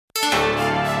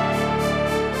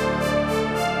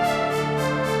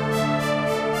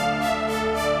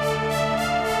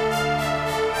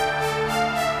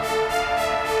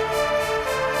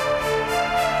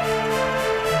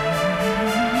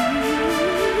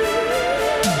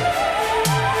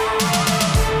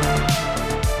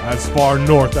as far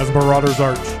north as Marauder's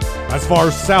Arch, as far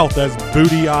south as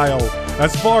Booty Isle,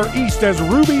 as far east as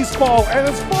Ruby's Fall, and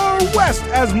as far west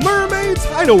as Mermaid's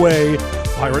Hideaway,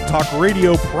 Pirate Talk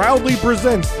Radio proudly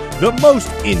presents the most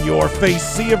in-your-face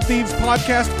Sea of Thieves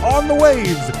podcast on the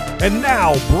waves. And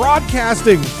now,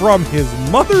 broadcasting from his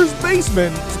mother's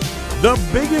basement, the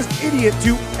biggest idiot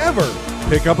to ever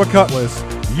pick up a cutlass,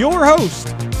 your host,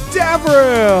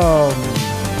 Davrim!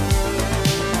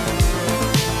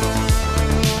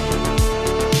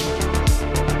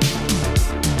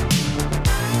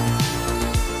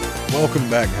 Welcome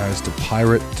back, guys, to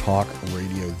Pirate Talk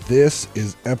Radio. This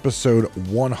is episode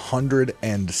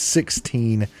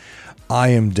 116. I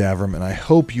am Davrim, and I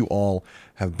hope you all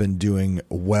have been doing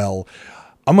well.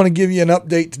 I'm going to give you an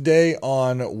update today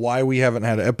on why we haven't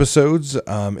had episodes.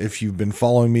 If you've been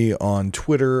following me on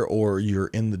Twitter or you're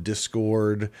in the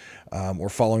Discord or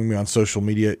following me on social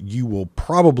media, you will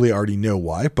probably already know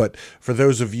why. But for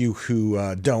those of you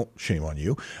who don't, shame on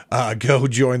you, go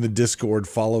join the Discord,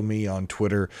 follow me on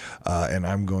Twitter, and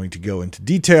I'm going to go into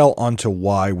detail onto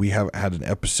why we haven't had an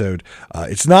episode.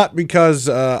 It's not because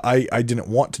I didn't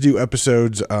want to do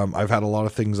episodes. I've had a lot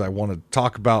of things I want to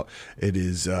talk about. It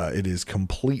is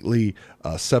completely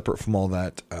separate from all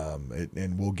that,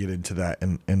 and we'll get into that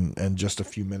in just a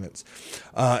few minutes.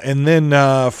 And then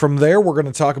from there, we're going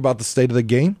to talk about the state of the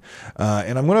game,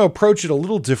 and I'm going to approach it a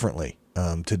little differently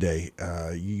today.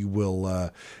 You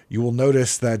will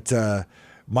notice that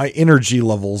my energy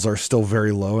levels are still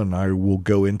very low, and I will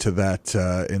go into that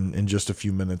in just a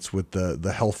few minutes with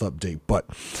the health update. But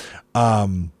I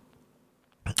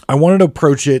wanted to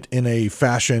approach it in a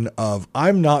fashion of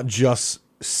I'm not just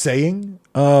saying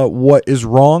what is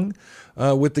wrong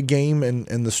with the game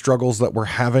and the struggles that we're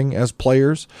having as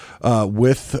players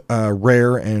with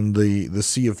Rare and the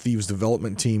Sea of Thieves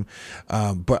development team,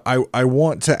 but I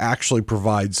want to actually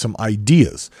provide some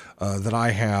ideas that I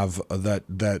have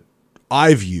that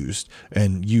I've used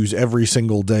and use every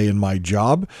single day in my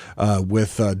job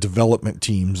with development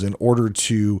teams in order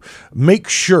to make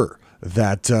sure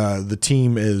that the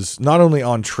team is not only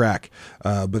on track,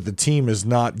 but the team is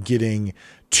not getting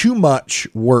too much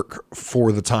work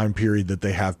for the time period that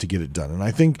they have to get it done. And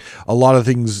I think a lot of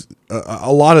these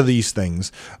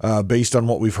things, based on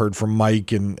what we've heard from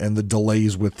Mike and the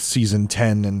delays with season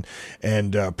 10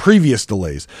 and previous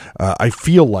delays, I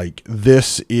feel like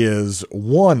this is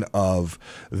one of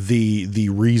the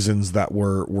reasons that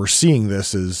we're seeing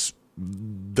this is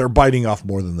they're biting off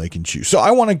more than they can chew. So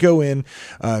I want to go in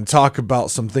and talk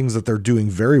about some things that they're doing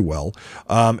very well,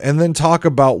 and then talk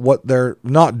about what they're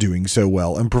not doing so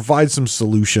well and provide some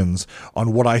solutions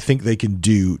on what I think they can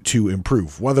do to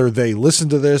improve. Whether they listen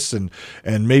to this and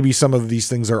maybe some of these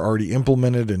things are already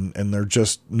implemented and they're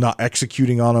just not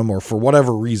executing on them, or for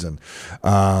whatever reason,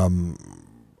 I'm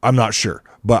not sure.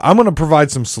 But I'm going to provide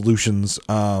some solutions,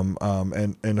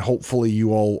 and hopefully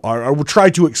you all I will try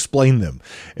to explain them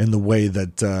in the way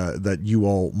that you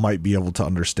all might be able to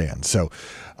understand. So,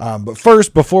 but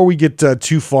first, before we get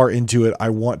too far into it, I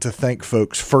want to thank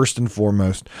folks first and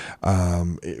foremost.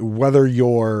 Whether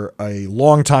you're a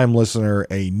longtime listener,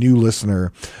 a new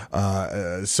listener,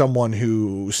 someone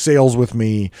who sails with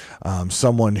me,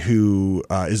 someone who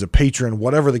is a patron,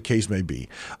 whatever the case may be,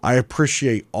 I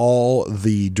appreciate all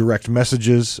the direct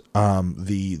messages.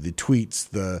 The tweets,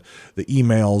 the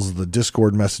emails, the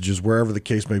Discord messages, wherever the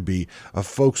case may be, of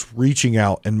folks reaching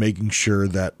out and making sure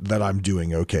that I'm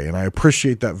doing okay. And I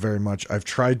appreciate that very much. I've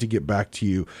tried to get back to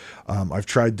you. I've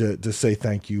tried to say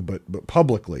thank you, but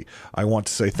publicly, I want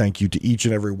to say thank you to each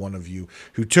and every one of you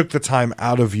who took the time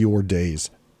out of your days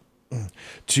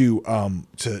to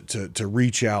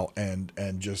reach out and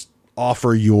just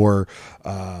offer your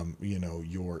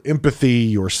empathy,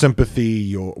 your sympathy,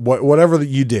 your whatever that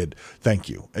you did. Thank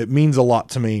you. It means a lot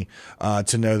to me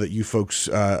to know that you folks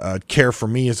care for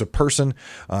me as a person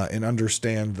and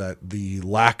understand that the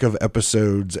lack of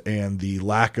episodes and the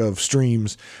lack of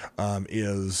streams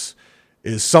is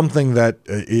something that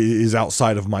is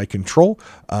outside of my control,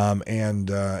 and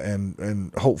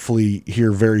hopefully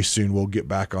here very soon we'll get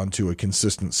back onto a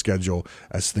consistent schedule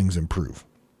as things improve.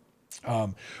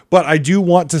 But I do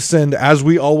want to send, as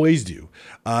we always do,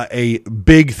 a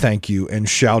big thank you and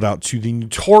shout out to the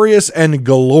notorious and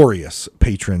glorious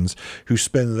patrons who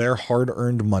spend their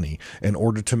hard-earned money in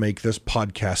order to make this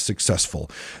podcast successful.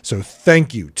 So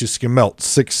thank you to Skimelt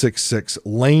 666,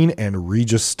 Lane, and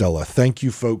Regis Stella. Thank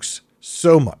you, folks,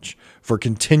 so much for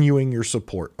continuing your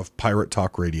support of Pirate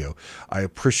Talk Radio. I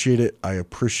appreciate it. I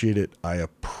appreciate it. I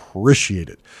appreciate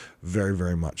it very,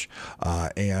 very much.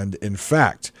 And in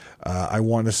fact, I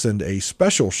want to send a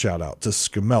special shout out to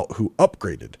Skimelt, who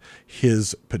upgraded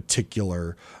his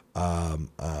particular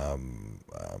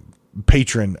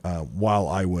patron while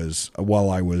I was ill.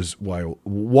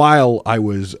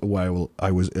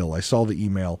 I saw the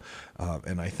email,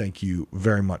 and I thank you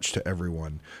very much to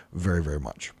everyone, very, very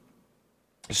much.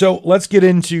 So let's get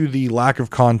into the lack of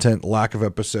content, lack of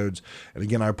episodes. And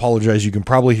again, I apologize. You can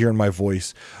probably hear in my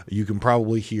voice. You can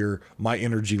probably hear my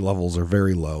energy levels are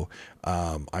very low.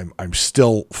 I'm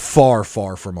still far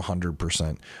from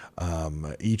 100%.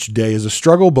 Each day is a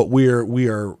struggle, but we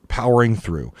are powering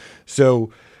through.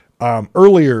 So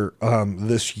earlier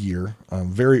this year,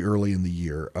 very early in the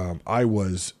year, I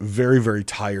was very, very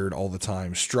tired all the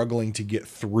time, struggling to get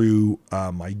through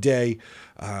my day.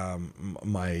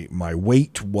 My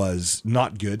weight was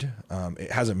not good.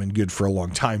 It hasn't been good for a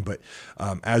long time, but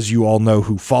as you all know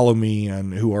who follow me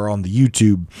and who are on the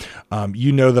YouTube,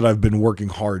 you know that I've been working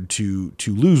hard to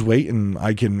lose weight, and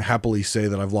I can happily say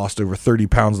that I've lost over 30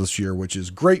 pounds this year, which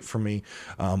is great for me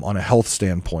on a health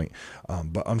standpoint.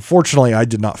 But unfortunately, I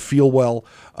did not feel well.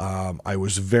 I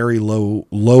was very low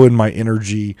in my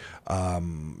energy.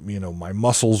 My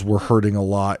muscles were hurting a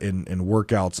lot in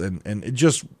workouts, and it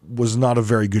just was not a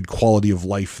very good quality of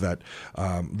life that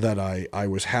I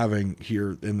was having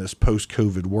here in this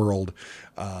post-COVID world.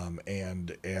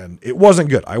 And it wasn't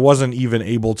good. I wasn't even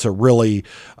able to really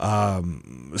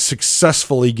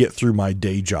successfully get through my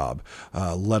day job,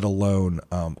 let alone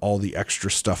all the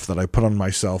extra stuff that I put on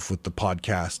myself with the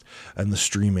podcast and the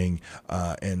streaming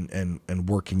and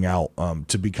working out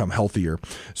to become healthier.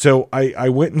 So I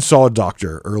went and saw a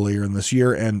doctor earlier in this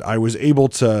year, and I was able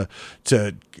to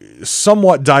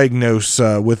somewhat diagnose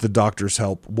with the doctor's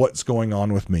help what's going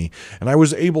on with me. And I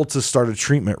was able to start a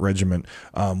treatment regimen,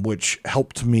 which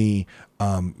helped me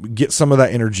get some of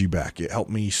that energy back. It helped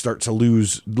me start to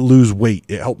lose weight.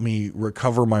 It helped me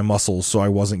recover my muscles so I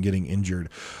wasn't getting injured.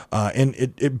 And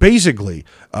it basically,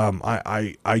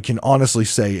 I can honestly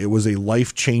say it was a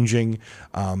life-changing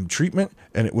treatment,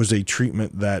 and it was a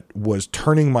treatment that was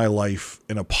turning my life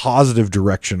in a positive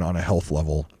direction on a health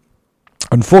level.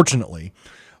 Unfortunately,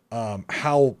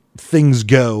 how things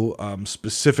go,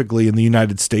 specifically in the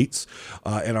United States,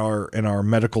 in our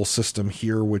medical system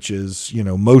here, which is,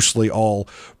 mostly all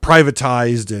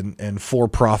privatized and for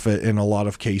profit in a lot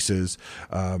of cases,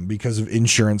 because of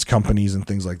insurance companies and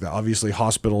things like that. Obviously,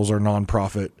 hospitals are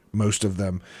nonprofit, most of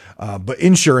them, but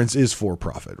insurance is for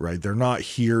profit, right? They're not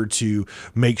here to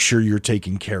make sure you're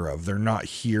taken care of. They're not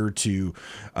here to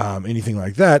anything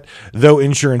like that. Though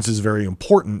insurance is very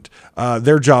important,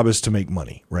 their job is to make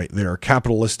money, right? They're a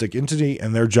capitalistic entity,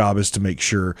 and their job is to make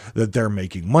sure that they're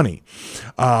making money.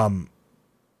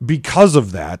 Because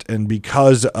of that, and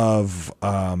because of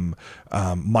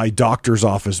my doctor's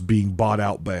office being bought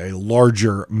out by a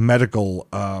larger medical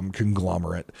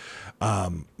conglomerate,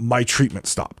 my treatment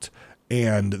stopped.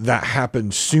 And that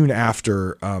happened soon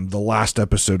after the last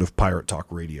episode of Pirate Talk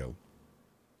Radio.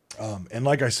 And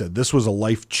like I said, this was a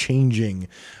life-changing,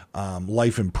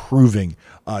 life-improving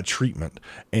treatment.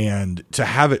 And to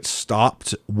have it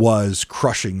stopped was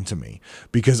crushing to me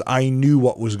because I knew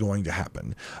what was going to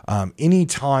happen.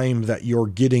 Anytime that you're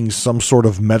getting some sort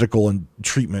of medical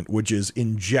treatment, which is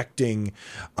injecting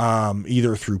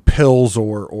either through pills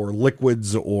or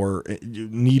liquids or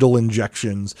needle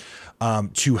injections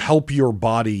to help your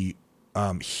body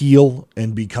heal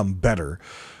and become better,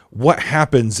 what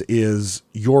happens is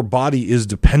your body is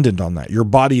dependent on that. Your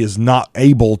body is not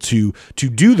able to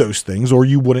do those things, or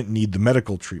you wouldn't need the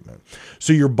medical treatment.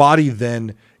 So your body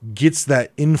then gets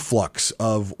that influx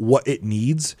of what it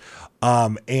needs,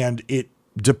 and it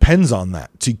depends on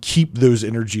that to keep those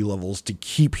energy levels, to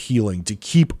keep healing, to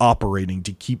keep operating,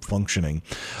 to keep functioning.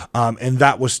 And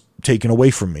that was taken away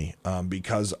from me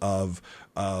because of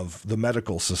the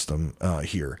medical system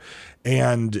here.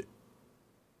 And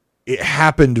it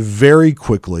happened very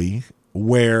quickly,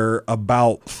 where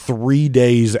about 3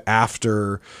 days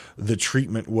after the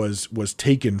treatment was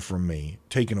taken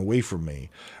away from me,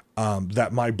 that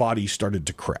my body started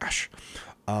to crash.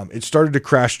 It started to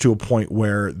crash to a point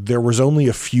where there was only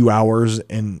a few hours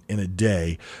in a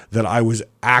day that I was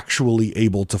actually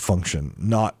able to function,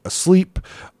 not asleep,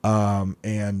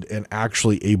 and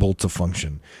actually able to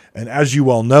function. And as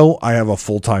you all know, I have a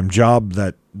full-time job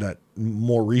that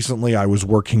more recently I was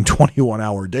working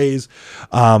 21-hour days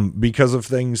because of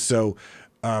things. So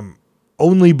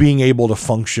only being able to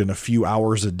function a few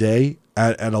hours a day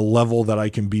at a level that I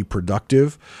can be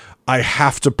productive, I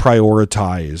have to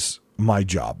prioritize my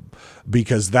job,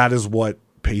 because that is what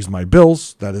pays my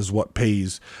bills. That is what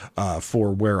pays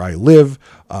for where I live.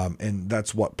 And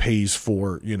that's what pays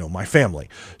for, my family.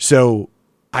 So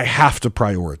I have to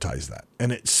prioritize that.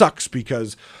 And it sucks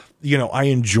because I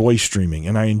enjoy streaming,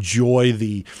 and I enjoy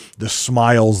the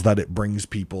smiles that it brings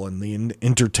people and the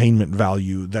entertainment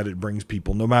value that it brings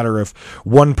people, no matter if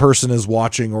one person is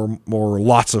watching or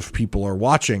lots of people are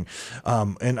watching.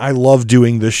 And I love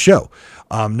doing this show.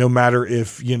 No matter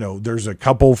if, there's a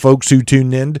couple folks who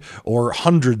tune in or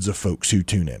hundreds of folks who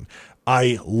tune in.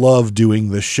 I love doing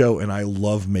this show and I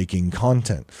love making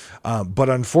content. But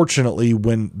unfortunately,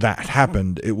 when that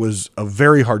happened, it was a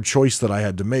very hard choice that I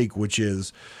had to make, which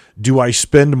is, do I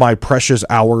spend my precious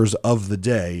hours of the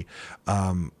day,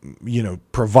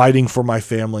 providing for my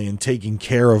family and taking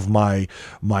care of my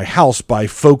house by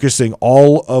focusing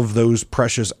all of those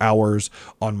precious hours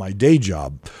on my day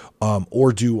job?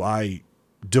 Or do I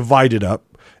divide it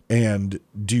up and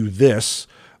do this,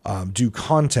 do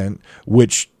content,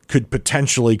 which could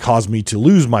potentially cause me to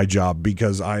lose my job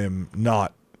because I am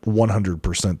not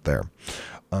 100% there.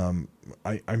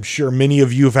 I'm sure many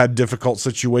of you have had difficult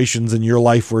situations in your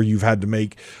life where you've had to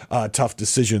make tough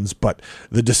decisions, but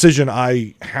the decision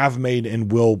I have made and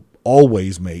will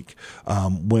always make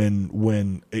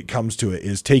when it comes to it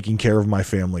is taking care of my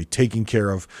family, taking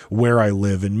care of where I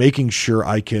live, and making sure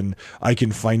I can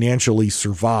financially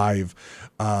survive.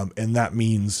 And that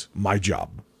means my job,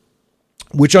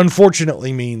 which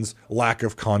unfortunately means lack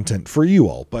of content for you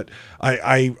all. But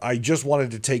I just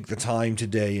wanted to take the time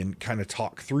today and kind of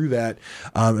talk through that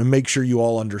and make sure you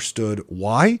all understood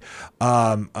why.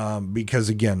 Because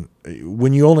again,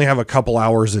 when you only have a couple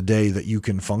hours a day that you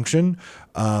can function,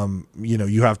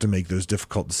 you have to make those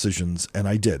difficult decisions. And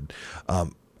I did.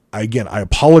 Again, I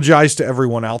apologize to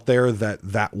everyone out there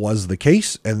that was the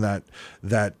case, and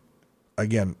that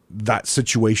again, that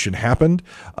situation happened.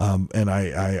 And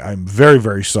I'm very,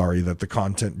 very sorry that the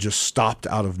content just stopped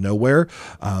out of nowhere.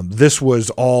 This was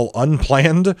all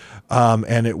unplanned.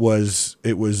 And it was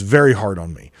very hard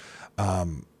on me.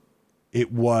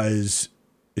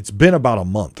 It's been about a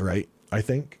month, right? I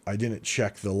think I didn't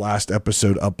check the last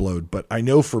episode upload, but I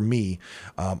know for me,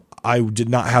 I did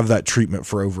not have that treatment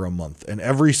for over a month, and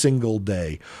every single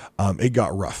day, it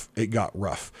got rough. It got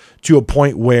rough to a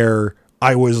point where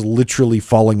I was literally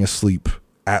falling asleep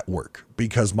at work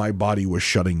because my body was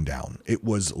shutting down. It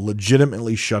was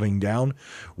legitimately shutting down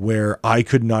where I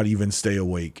could not even stay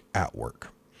awake at work.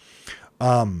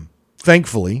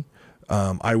 Thankfully,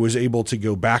 I was able to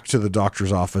go back to the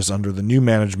doctor's office under the new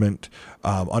management,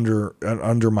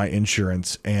 under my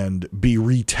insurance, and be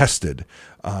retested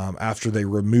after they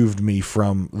removed me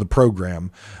from the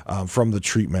program, from the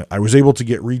treatment. I was able to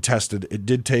get retested. It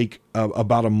did take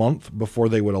about a month before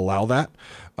they would allow that,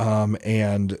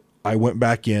 and I went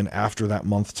back in after that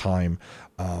month time,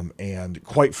 and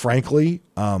quite frankly,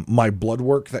 my blood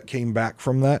work that came back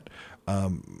from that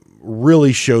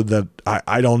really showed that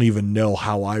I don't even know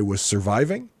how I was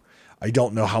surviving. I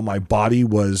don't know how my body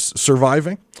was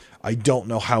surviving. I don't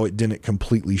know how it didn't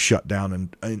completely shut down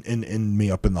and end me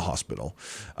up in the hospital.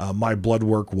 My blood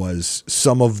work was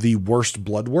some of the worst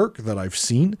blood work that I've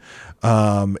seen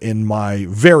in my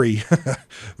very,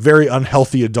 very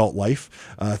unhealthy adult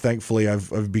life. Thankfully,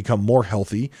 I've become more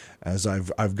healthy as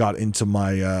I've got into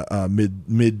my mid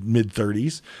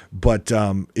 30s, but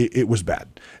it was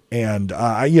bad. And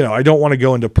I don't want to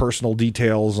go into personal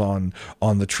details on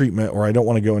the treatment, or I don't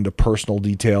want to go into personal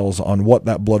details on what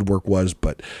that blood work was,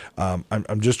 but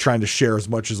I'm just trying to share as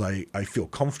much as I feel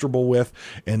comfortable with.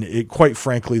 And it, quite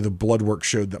frankly, the blood work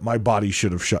showed that my body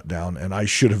should have shut down and I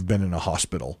should have been in a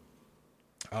hospital.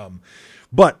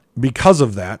 But because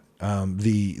of that,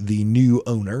 the new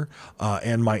owner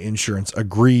and my insurance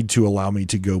agreed to allow me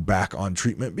to go back on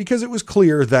treatment because it was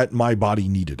clear that my body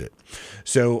needed it.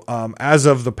 So as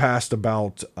of the past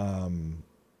about,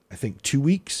 I think 2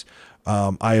 weeks,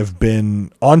 I have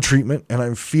been on treatment and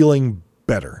I'm feeling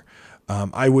better.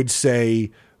 I would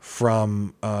say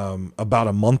from about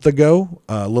a month ago,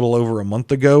 a little over a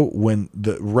month ago, when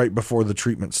right before the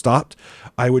treatment stopped,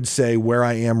 I would say where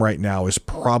I am right now is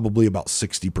probably about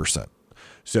 60%.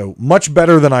 So much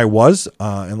better than I was.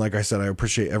 And like I said, I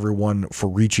appreciate everyone for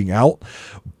reaching out,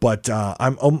 but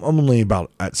I'm only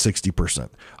about at 60%.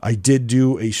 I did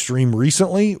do a stream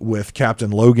recently with Captain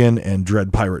Logan and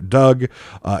Dread Pirate Doug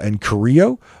and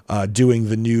Carrillo doing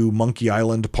the new Monkey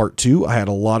Island Part 2. I had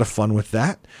a lot of fun with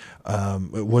that.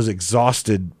 It was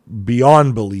exhausted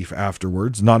beyond belief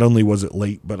afterwards. Not only was it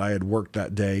late, but I had worked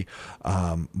that day.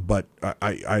 But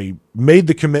I made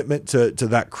the commitment to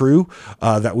that crew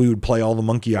that we would play all the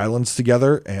Monkey Islands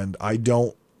together. And I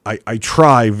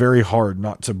try very hard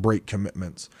not to break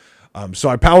commitments. So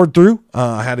I powered through.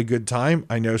 I had a good time.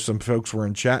 I know some folks were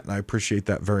in chat, and I appreciate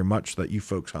that very much that you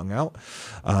folks hung out.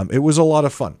 It was a lot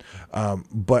of fun.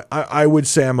 But I would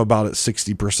say I'm about at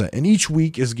 60%, and each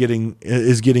week is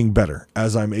getting better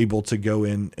as I'm able to go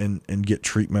in and get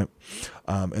treatment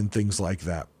and things like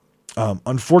that.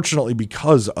 Unfortunately,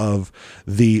 because of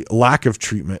the lack of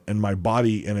treatment and my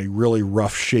body in a really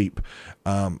rough shape,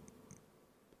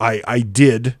 I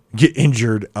did get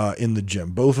injured in the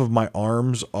gym. Both of my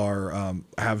arms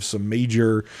have some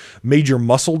major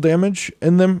muscle damage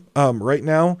in them right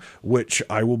now, which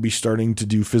I will be starting to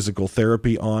do physical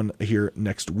therapy on here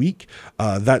next week.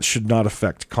 That should not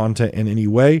affect content in any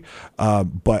way,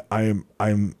 but I'm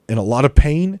in a lot of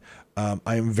pain.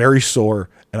 I am very sore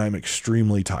and I'm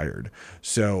extremely tired.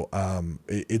 So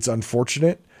it's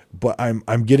unfortunate, but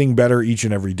I'm getting better each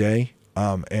and every day.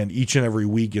 And each and every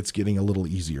week it's getting a little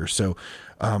easier. So,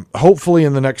 hopefully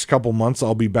in the next couple months,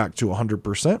 I'll be back to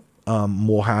 100%.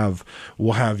 We'll have,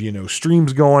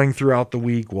 streams going throughout the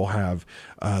week. We'll have,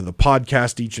 the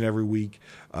podcast each and every week.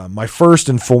 My first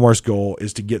and foremost goal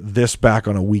is to get this back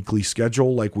on a weekly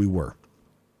schedule like we were.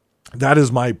 That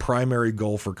is my primary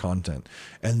goal for content,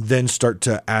 and then start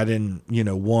to add in,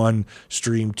 1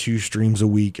 stream, 2 streams a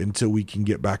week until we can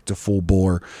get back to full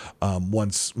bore.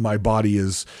 Once my body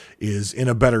is in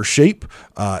a better shape,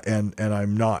 and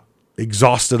I'm not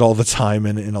exhausted all the time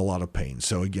and in a lot of pain.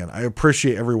 So again, I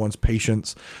appreciate everyone's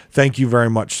patience. Thank you very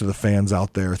much to the fans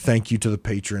out there. Thank you to the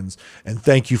patrons, and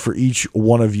thank you for each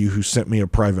one of you who sent me a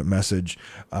private message,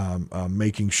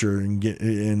 making sure and get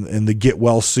in the get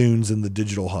well soons and the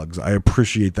digital hugs. I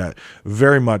appreciate that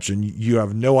very much. And you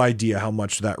have no idea how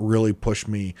much that really pushed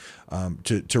me,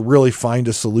 to really find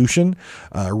a solution,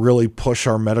 really push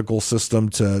our medical system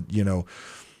to,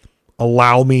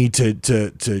 allow me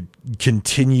to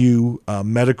continue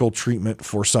medical treatment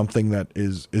for something that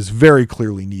is very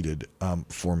clearly needed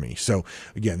for me. So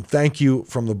again, thank you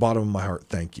from the bottom of my heart.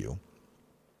 Thank you.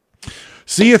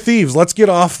 Sea of Thieves. Let's get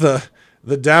off the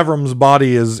Davrim's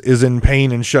body is in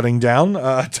pain and shutting down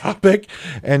topic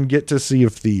and get to Sea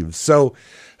of Thieves. So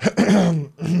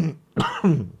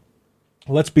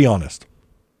let's be honest.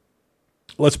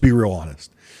 Let's be real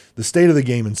honest. The state of the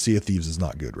game in Sea of Thieves is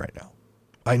not good right now.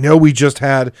 I know we just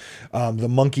had the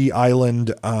Monkey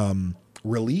Island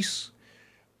release,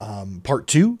 part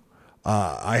 2.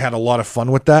 I had a lot of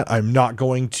fun with that. I'm not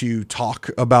going to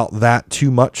talk about that too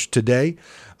much today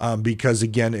because,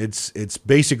 again, it's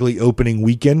basically opening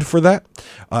weekend for that.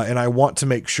 And I want to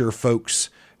make sure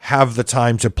folks have the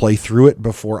time to play through it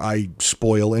before I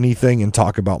spoil anything and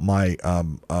talk about my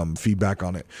feedback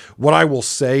on it. What I will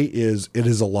say is it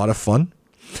is a lot of fun.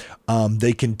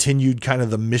 They continued kind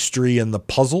of the mystery and the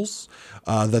puzzles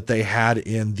that they had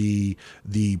in the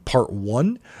part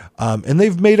 1, and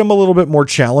they've made them a little bit more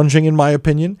challenging, in my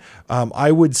opinion.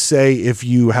 I would say if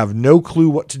you have no clue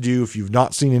what to do, if you've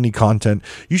not seen any content,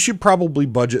 you should probably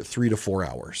budget 3 to 4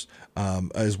 hours,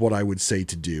 is what I would say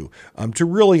to do, to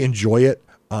really enjoy it.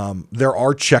 There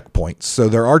are checkpoints. So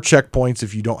there are checkpoints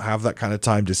if you don't have that kind of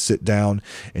time to sit down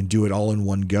and do it all in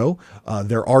one go.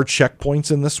 There are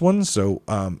checkpoints in this one, so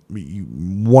you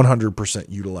 100%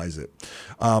 utilize it.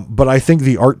 But I think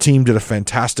the art team did a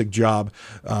fantastic job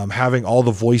having all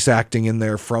the voice acting in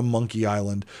there from Monkey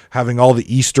Island, having all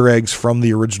the Easter eggs from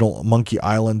the original Monkey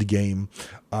Island game.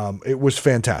 It was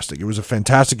fantastic. It was a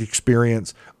fantastic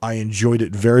experience. I enjoyed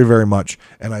it very, very much,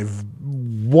 and I've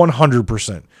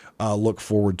 100% look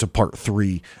forward to part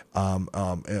 3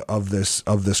 of this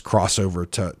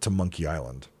crossover to Monkey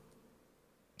Island.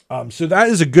 So that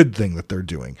is a good thing that they're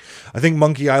doing. I think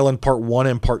Monkey Island part 1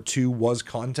 and part 2 was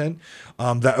content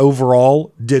that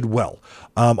overall did well.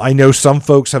 I know some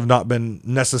folks have not been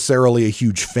necessarily a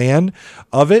huge fan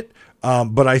of it.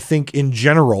 But I think in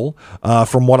general,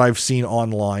 from what I've seen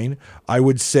online, I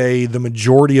would say the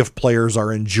majority of players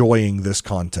are enjoying this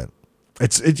content.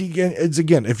 It's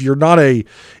again, if you're not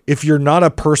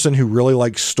a person who really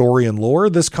likes story and lore,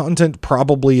 this content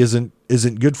probably isn't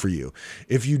good for you.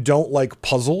 If you don't like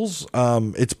puzzles,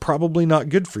 it's probably not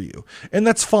good for you, and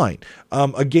that's fine.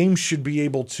 A game should be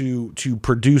able to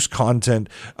produce content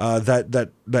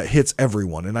that hits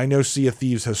everyone, and I know Sea of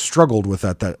Thieves has struggled with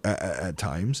that at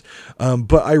times,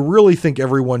 but I really think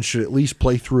everyone should at least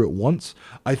play through it once.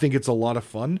 I think it's a lot of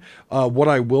fun. What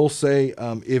I will say,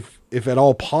 if at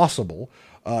all possible,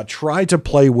 try to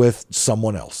play with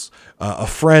someone else, a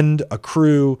friend, a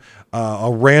crew,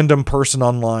 a random person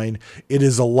online. It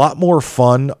is a lot more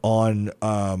fun on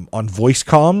voice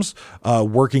comms,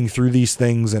 working through these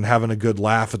things and having a good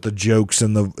laugh at the jokes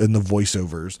and the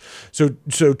voiceovers.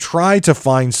 So try to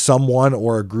find someone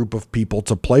or a group of people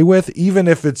to play with, even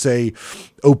if it's a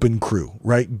open crew,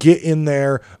 right? Get in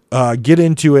there, get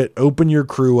into it, open your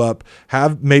crew up,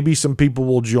 have maybe some people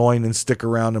will join and stick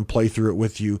around and play through it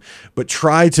with you, but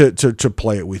try to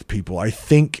play it with people. I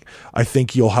think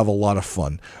you'll have a lot of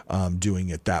fun doing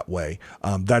it that way.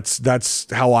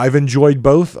 That's how I've enjoyed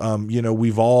both.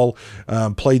 We've all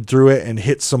played through it and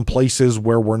hit some places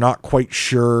where we're not quite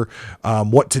sure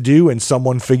what to do, and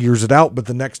someone figures it out, but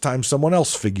the next time someone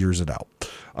else figures it out.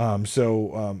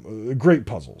 Great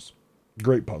puzzles.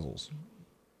 Great puzzles.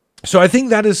 So I think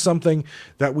that is something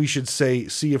that we should say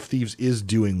Sea of Thieves is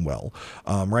doing well,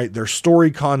 right? Their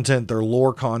story content, their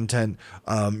lore content,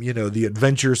 the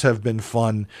adventures have been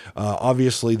fun.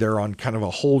 Obviously, they're on kind of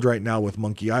a hold right now with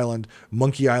Monkey Island.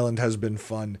 Monkey Island has been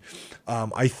fun.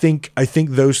 I think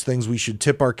those things we should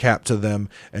tip our cap to them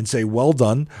and say, well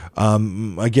done.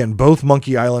 Again, both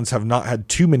Monkey Islands have not had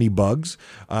too many bugs.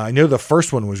 I know the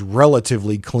first one was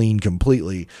relatively clean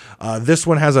completely. This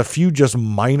one has a few just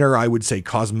minor, I would say,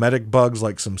 cosmetic bugs,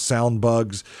 like some sound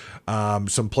bugs,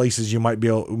 some places you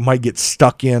might get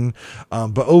stuck in.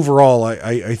 But overall,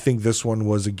 I think this one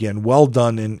was, again, well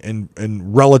done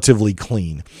and relatively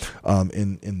clean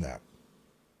in that.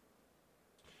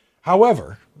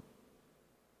 However,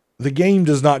 the game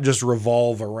does not just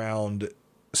revolve around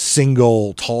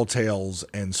single tall tales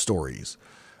and stories.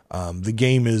 The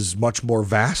game is much more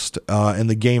vast, and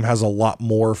the game has a lot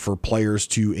more for players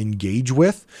to engage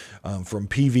with, from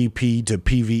PvP to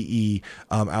PvE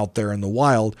out there in the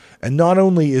wild. And not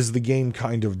only is the game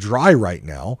kind of dry right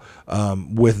now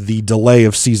with the delay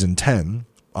of Season 10,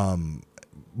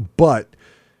 but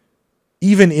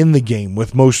even in the game,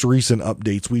 with most recent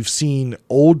updates, we've seen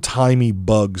old-timey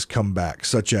bugs come back,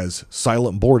 such as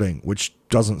silent boarding, which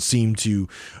doesn't seem to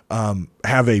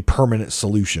have a permanent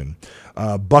solution.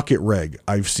 Bucket reg,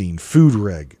 I've seen. Food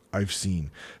reg, I've seen.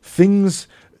 Things...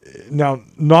 Now,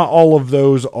 not all of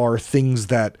those are things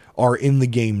that are in the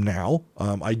game now.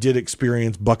 I did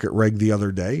experience bucket reg the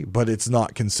other day, but it's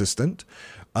not consistent.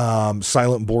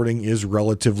 Silent boarding is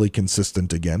relatively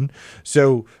consistent again.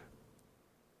 So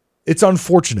it's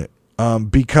unfortunate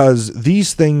because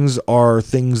these things are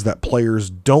things that players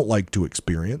don't like to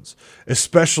experience,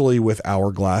 especially with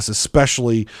Hourglass,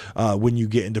 especially when you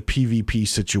get into PvP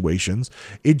situations.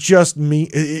 It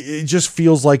just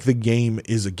feels like the game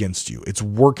is against you. It's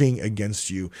working against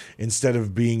you instead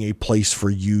of being a place for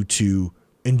you to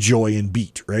enjoy and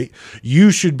beat, right?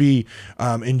 You should be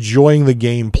enjoying the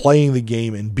game, playing the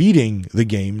game, and beating the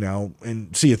game. Now,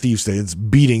 in Sea of Thieves today, it's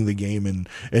beating the game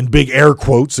in big air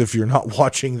quotes if you're not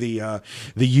watching the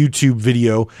YouTube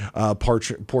video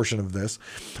portion of this.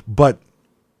 But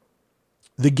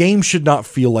the game should not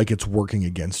feel like it's working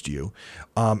against you.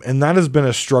 And that has been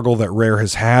a struggle that Rare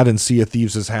has had and Sea of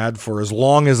Thieves has had for as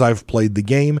long as I've played the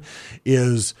game,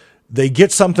 is they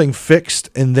get something fixed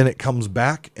and then it comes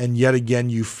back, and yet again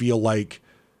you feel like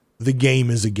the game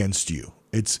is against you.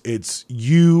 It's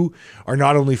you are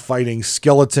not only fighting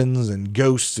skeletons and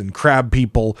ghosts and crab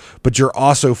people, but you're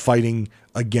also fighting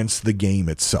against the game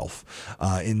itself.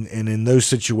 And in those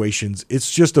situations, it's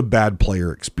just a bad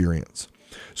player experience.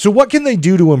 So what can they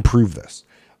do to improve this?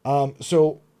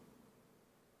 So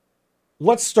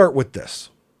let's start with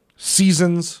this.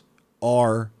 Seasons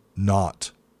are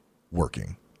not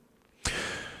working.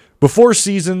 Before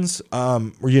Seasons,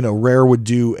 Rare would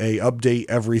do a update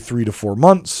every 3 to 4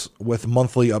 months with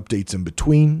monthly updates in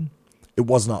between. It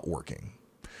was not working.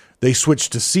 They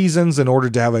switched to Seasons in order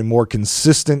to have a more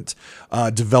consistent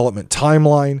development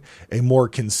timeline, a more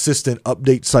consistent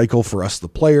update cycle for us, the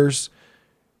players,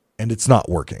 and it's not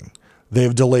working.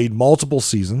 They've delayed multiple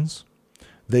seasons.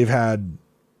 They've had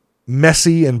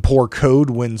messy and poor code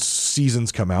when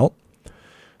seasons come out.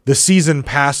 The season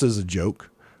pass is a joke.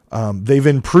 They've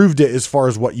improved it as far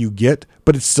as what you get,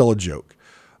 but it's still a joke.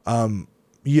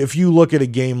 If you look at a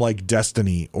game like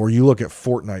Destiny, or you look at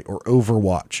Fortnite or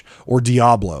Overwatch or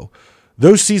Diablo,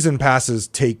 those season passes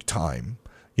take time.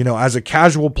 As a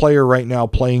casual player right now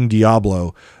playing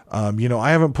Diablo,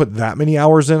 I haven't put that many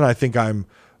hours in. I think I'm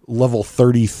level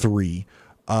 33,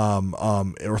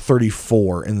 or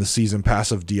 34 in the season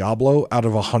pass of Diablo out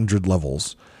of 100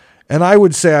 levels. And I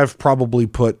would say I've probably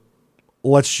put,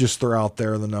 let's just throw out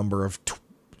there the number of,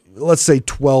 let's say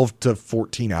 12 to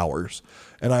 14 hours.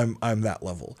 And I'm that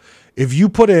level. If you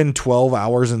put in 12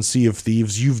 hours in Sea of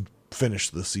Thieves, you've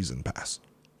finished the season pass.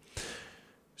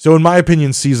 So in my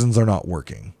opinion, seasons are not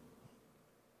working.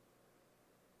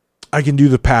 I can do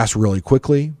the pass really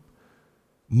quickly.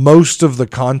 Most of the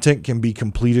content can be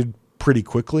completed pretty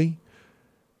quickly.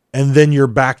 And then you're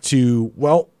back to,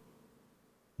 well,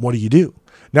 what do you do?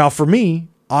 Now for me,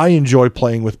 I enjoy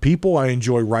playing with people. I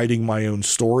enjoy writing my own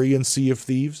story in Sea of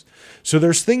Thieves. So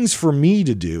there's things for me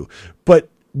to do. But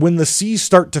when the seas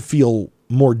start to feel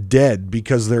more dead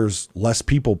because there's less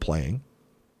people playing,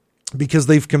 because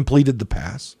they've completed the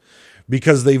pass,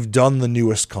 because they've done the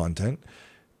newest content,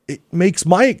 it makes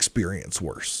my experience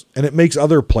worse, and it makes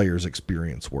other players'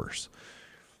 experience worse.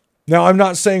 Now, I'm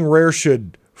not saying Rare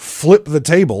should flip the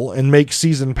table and make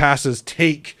season passes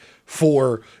take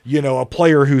for, a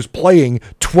player who's playing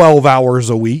 12 hours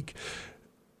a week,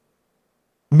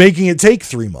 making it take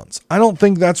 3 months. I don't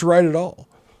think that's right at all.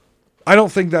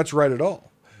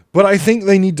 But I think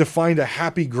they need to find a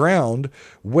happy ground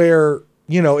where,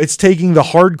 it's taking the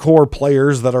hardcore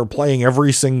players that are playing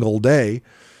every single day.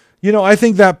 I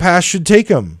think that pass should take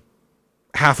them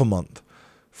half a month.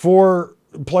 For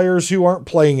players who aren't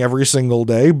playing every single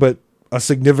day, but a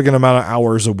significant amount of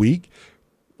hours a week,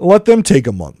 let them take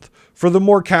a month. For the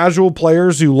more casual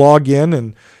players who log in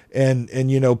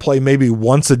and play maybe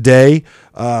once a day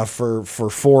for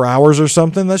 4 hours or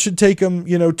something, that should take them,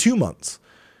 2 months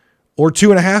or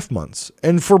 2.5 months.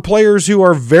 And for players who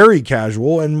are very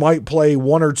casual and might play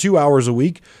 1 or 2 hours a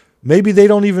week, maybe they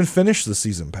don't even finish the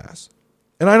season pass.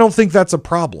 And I don't think that's a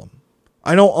problem.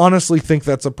 I don't honestly think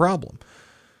that's a problem.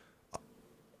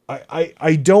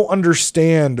 I don't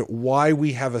understand why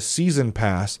we have a season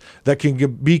pass that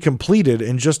can be completed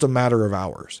in just a matter of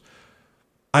hours.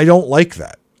 I don't like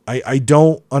that. I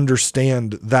don't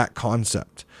understand that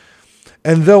concept.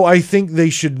 And though I think they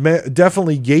should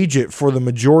definitely gauge it for the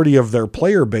majority of their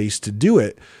player base to do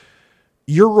it,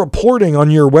 you're reporting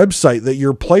on your website that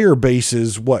your player base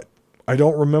is what? I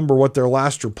don't remember what their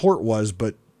last report was,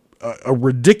 but a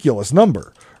ridiculous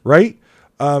number, right?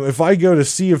 If I go to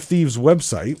Sea of Thieves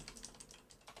website,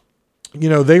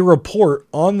 they report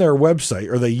on their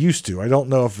website, or they used to, I don't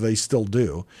know if they still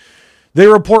do. They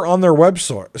report on their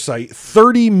website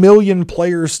 30 million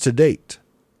players to date.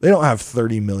 They don't have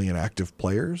 30 million active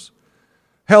players.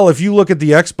 Hell, if you look at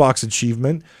the Xbox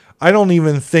achievement, I don't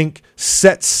even think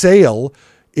set sail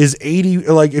is 80.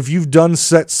 Like if you've done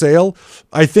set sail,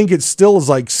 I think it still is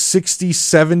like 60,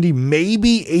 70,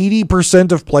 maybe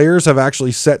 80% of players have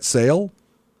actually set sail.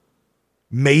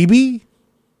 Maybe.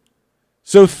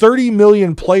 So 30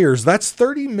 million players, that's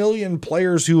 30 million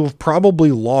players who have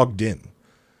probably logged in.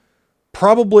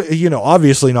 Probably,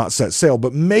 obviously not set sail,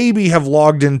 but maybe have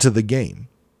logged into the game.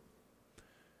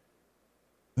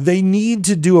 They need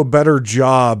to do a better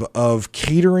job of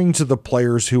catering to the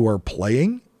players who are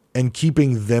playing and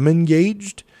keeping them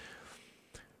engaged,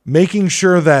 making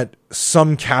sure that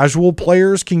some casual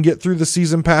players can get through the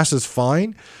season pass is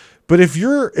fine. But if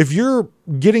you're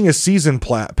getting a season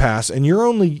pass and you're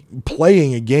only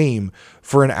playing a game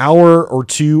for an hour or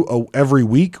two every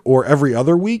week or every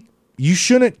other week, you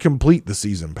shouldn't complete the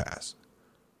season pass.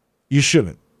 You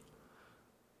shouldn't.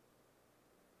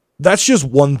 That's just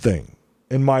one thing,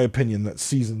 in my opinion, that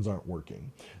seasons aren't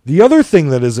working. The other thing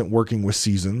that isn't working with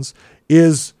seasons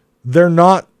is they're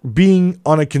not being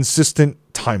on a consistent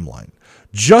timeline.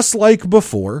 Just like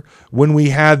before, when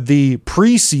we had the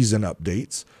preseason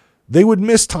updates, they would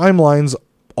miss timelines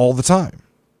all the time.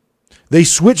 They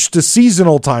switched to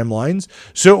seasonal timelines,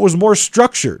 so it was more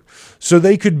structured, so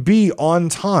they could be on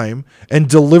time and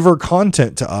deliver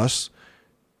content to us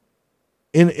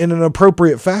in an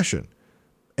appropriate fashion.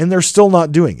 And they're still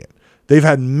not doing it. They've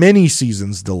had many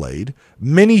seasons delayed,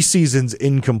 many seasons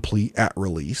incomplete at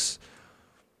release,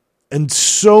 and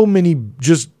so many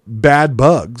just bad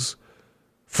bugs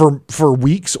for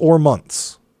weeks or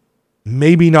months,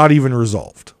 maybe not even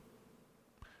resolved.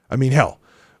 I mean, hell,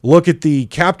 look at the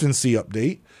captaincy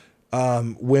update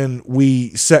when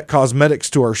we set cosmetics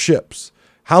to our ships.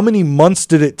 How many months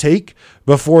did it take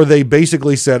before they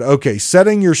basically said, okay,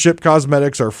 setting your ship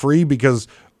cosmetics are free because,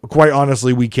 quite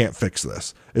honestly, we can't fix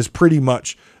this? Is pretty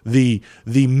much the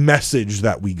message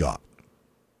that we got.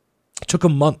 It took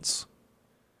them months.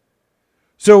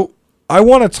 So I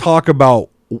want to talk about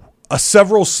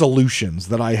several solutions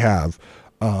that I have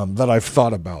that I've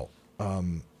thought about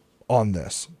on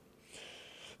this.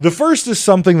 The first is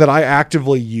something that I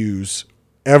actively use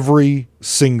every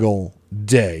single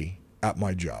day at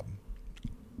my job,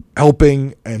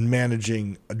 helping and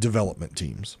managing development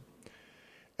teams.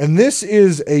 And this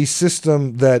is a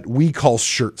system that we call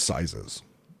shirt sizes.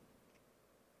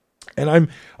 And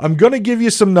I'm going to give you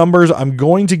some numbers. I'm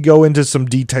going to go into some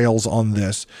details on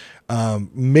this.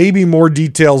 Maybe more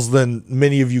details than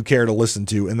many of you care to listen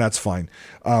to, and that's fine.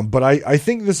 But I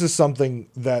think this is something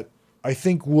that I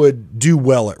think would do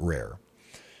well at Rare.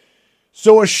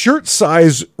 So a shirt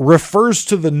size refers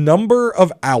to the number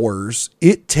of hours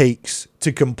it takes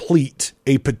to complete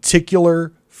a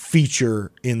particular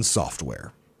feature in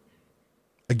software.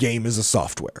 A game is a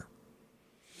software.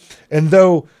 And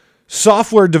though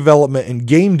software development and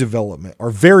game development are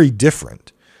very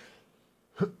different,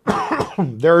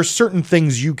 there are certain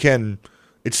things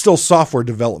it's still software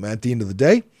development at the end of the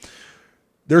day.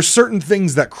 There are certain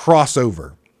things that cross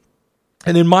over.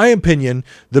 And in my opinion,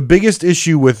 the biggest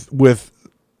issue with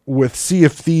Sea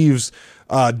of Thieves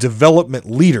development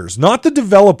leaders, not the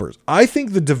developers. I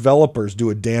think the developers do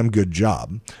a damn good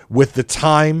job with the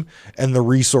time and the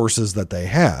resources that they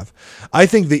have. I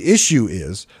think the issue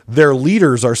is their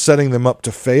leaders are setting them up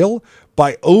to fail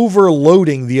by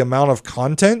overloading the amount of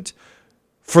content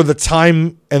for the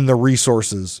time and the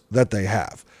resources that they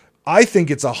have. I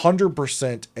think it's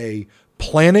 100% a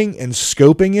planning and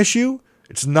scoping issue.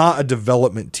 It's not a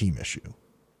development team issue.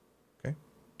 Okay.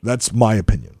 That's my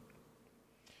opinion.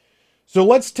 So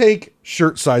let's take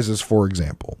shirt sizes, for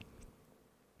example.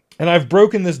 And I've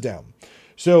broken this down.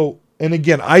 So, and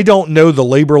again, I don't know the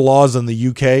labor laws in the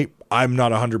UK. I'm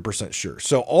not 100% sure.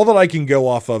 So all that I can go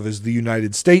off of is the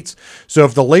United States. So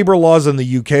if the labor laws in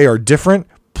the UK are different,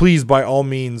 please, by all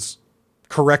means,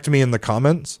 correct me in the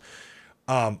comments.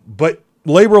 But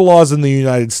labor laws in the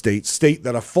United States state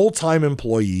that a full-time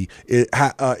employee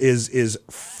is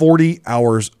 40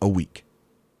 hours a week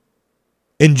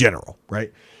in general,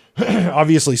 right?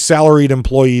 Obviously, salaried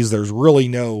employees, there's really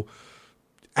no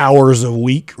hours a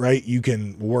week, right? You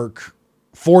can work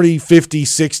 40, 50,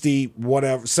 60,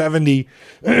 whatever, 70,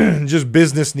 just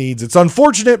business needs. It's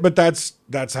unfortunate, but that's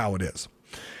how it is.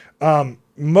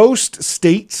 Most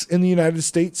states in the United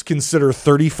States consider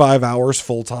 35 hours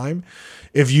full-time.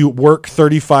 If you work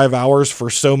 35 hours for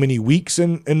so many weeks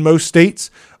in most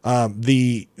states,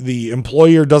 the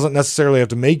employer doesn't necessarily have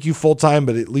to make you full-time,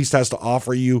 but at least has to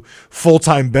offer you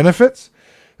full-time benefits.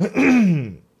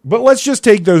 But let's just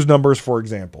take those numbers, for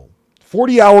example.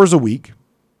 40 hours a week.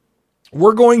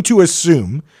 We're going to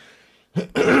assume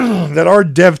that our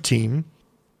dev team,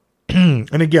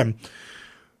 and again,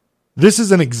 this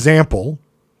is an example.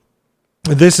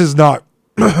 This is not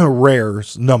rare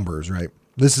numbers, right?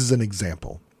 This is an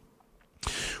example.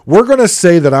 We're going to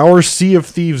say that our Sea of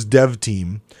Thieves dev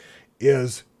team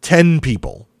is 10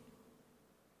 people.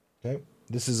 Okay.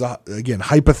 This is, again,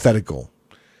 hypothetical.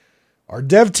 Our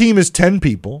dev team is 10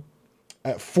 people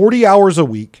at 40 hours a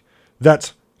week.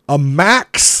 That's a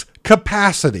max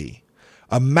capacity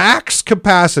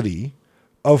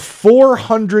of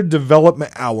 400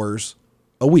 development hours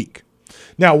a week.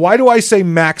 Now, why do I say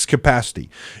max capacity?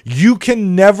 You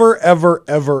can never, ever,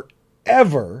 ever,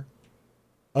 ever,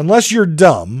 unless you're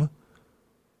dumb,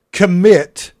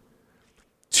 commit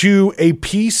to a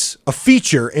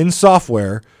feature in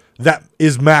software that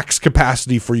is max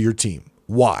capacity for your team.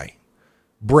 Why?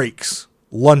 Breaks,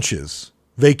 lunches,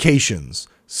 vacations,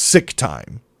 sick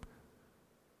time,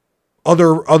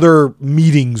 other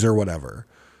meetings or whatever.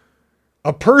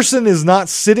 A person is not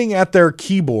sitting at their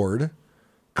keyboard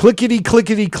clickety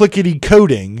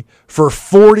coding for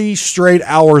 40 straight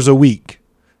hours a week.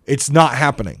 It's not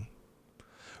happening.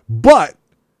 But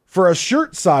for a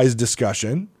shirt size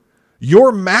discussion,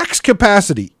 your max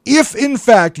capacity, if in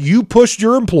fact you pushed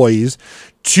your employees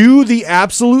to the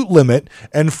absolute limit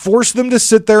and forced them to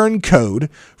sit there and code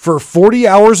for 40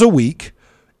 hours a week,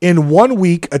 in 1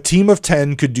 week, a team of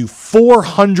 10 could do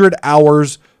 400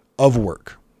 hours of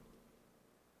work.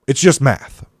 It's just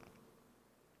math.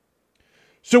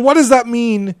 So what does that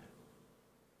mean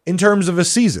in terms of a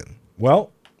season?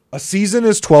 Well, a season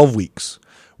is 12 weeks,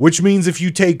 which means if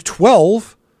you take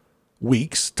 12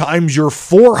 weeks times your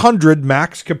 400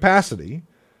 max capacity,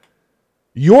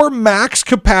 your max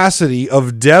capacity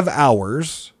of dev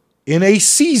hours in a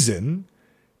season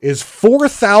is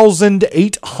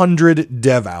 4,800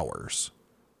 dev hours.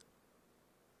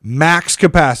 Max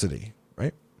capacity,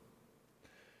 right?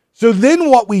 So then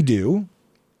what we do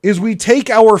is we take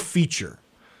our feature.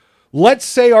 Let's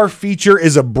say our feature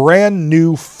is a brand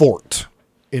new fort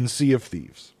in Sea of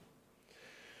Thieves.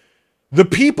 The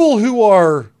people who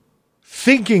are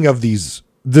thinking of these,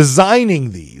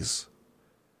 designing these,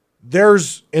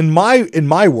 there's in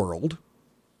my world,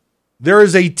 there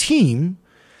is a team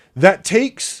that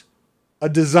takes a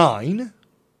design.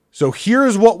 So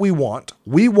here's what we want.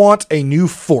 We want a new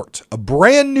fort, a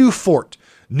brand new fort,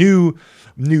 new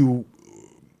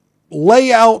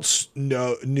layouts,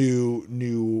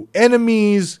 new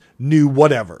enemies, new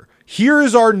whatever. Here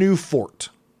is our new fort.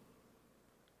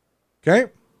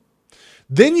 Okay?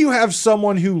 Then you have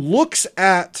someone who looks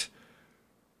at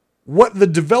what the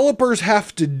developers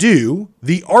have to do,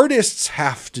 the artists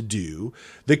have to do,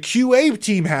 the QA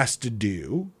team has to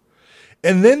do,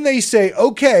 and then they say,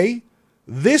 okay,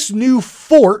 this new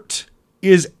fort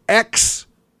is X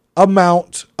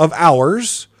amount of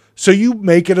hours, So you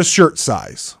make it a shirt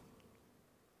size.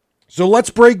 So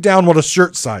let's break down what a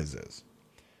shirt size is.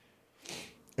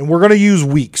 And we're going to use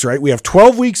weeks, right? We have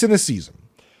 12 weeks in a season.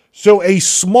 So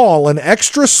an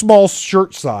extra small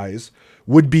shirt size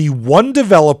would be one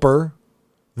developer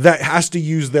that has to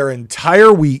use their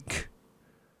entire week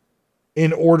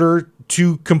in order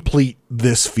to complete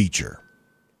this feature.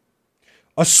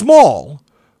 A small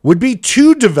would be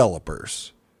two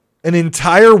developers an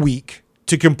entire week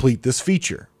to complete this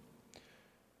feature.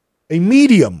 A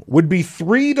medium would be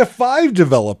 3 to 5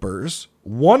 developers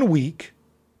 1 week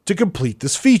to complete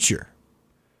this feature.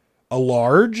 A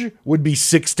large would be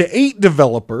 6 to 8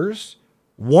 developers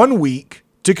 1 week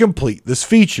to complete this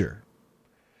feature.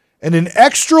 And an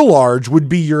extra large would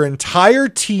be your entire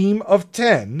team of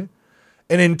 10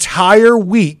 an entire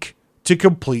week to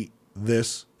complete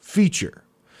this feature.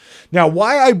 Now,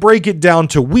 why I break it down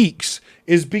to weeks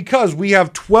is because we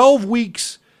have 12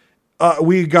 weeks.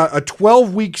 We got a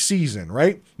 12-week season,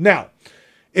 right? Now,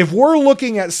 if we're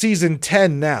looking at season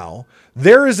 10 now,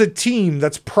 there is a team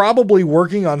that's probably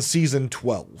working on season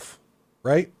 12,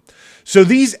 right? So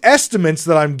these estimates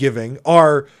that I'm giving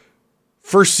are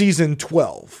for season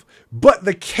 12. But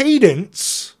the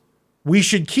cadence we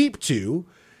should keep to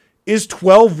is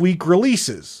 12-week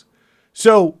releases.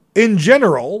 So in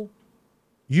general,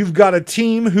 you've got a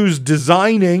team who's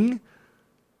designing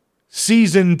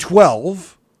season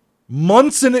 12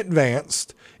 months in advance,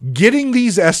 getting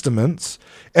these estimates,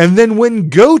 and then when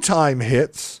go time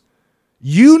hits,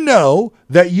 you know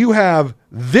that you have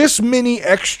this many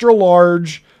extra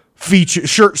large feature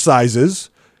shirt sizes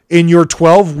in your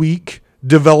 12-week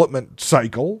development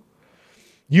cycle.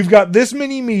 You've got this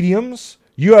many mediums,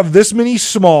 you have this many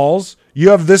smalls, you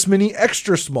have this many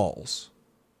extra smalls.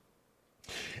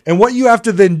 And what you have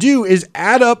to then do is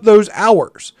add up those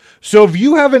hours. So if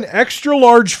you have an extra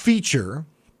large feature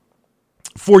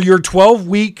for your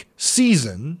 12-week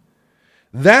season,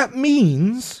 that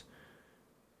means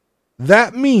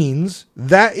that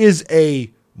is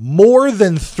a more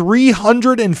than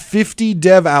 350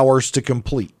 dev hours to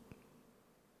complete.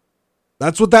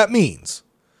 That's what that means,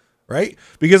 right?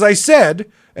 Because I said,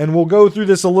 and we'll go through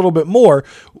this a little bit more,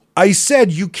 I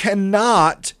said you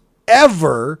cannot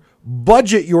ever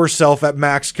budget yourself at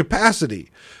max capacity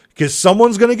because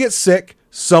someone's going to get sick,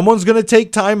 someone's going to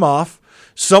take time off,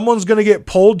 someone's going to get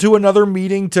pulled to another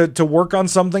meeting to work on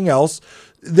something else.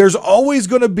 There's always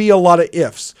going to be a lot of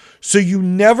ifs. So you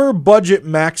never budget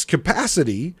max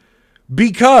capacity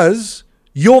because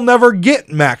you'll never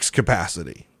get max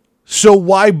capacity. So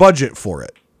why budget for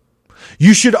it?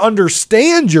 You should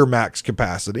understand your max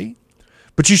capacity,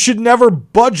 but you should never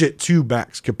budget to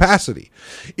max capacity.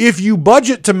 If you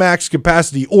budget to max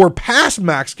capacity or past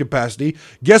max capacity,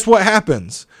 guess what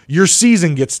happens? Your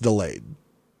season gets delayed.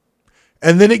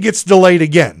 And then it gets delayed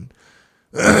again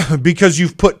because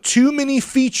you've put too many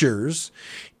features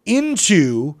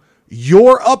into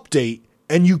your update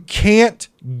and you can't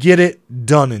get it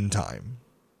done in time.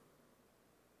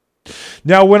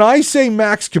 Now, when I say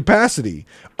max capacity,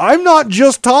 I'm not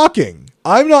just talking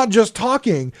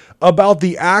about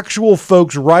the actual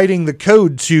folks writing the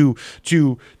code to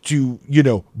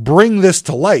bring this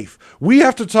to life. We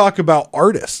have to talk about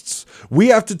artists. We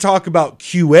have to talk about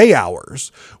QA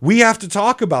hours. We have to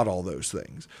talk about all those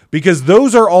things because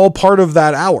those are all part of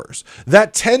that hours.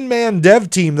 That 10-man dev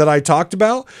team that I talked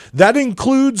about, that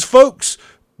includes folks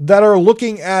that are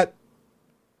looking at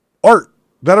art,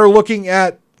 that are looking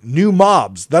at new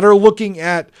mobs, that are looking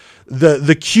at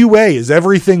the QA, is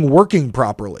everything working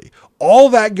properly? All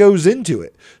that goes into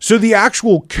it. So the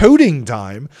actual coding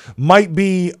time might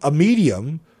be a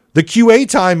medium, the QA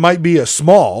time might be a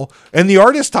small, and the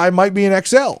artist time might be an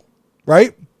XL,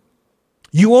 right?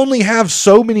 You only have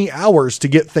so many hours to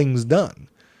get things done.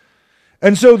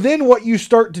 And so then what you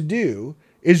start to do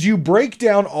is you break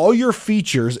down all your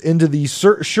features into these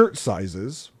shirt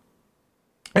sizes,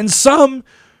 and some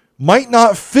might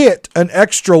not fit an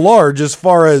extra large as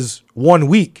far as 1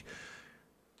 week.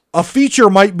 A feature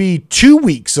might be 2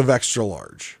 weeks of extra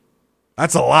large.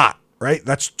 That's a lot, right?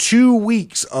 That's 2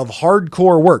 weeks of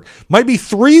hardcore work. Might be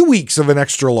 3 weeks of an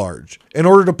extra large in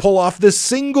order to pull off this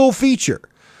single feature.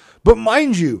 But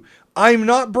mind you, I'm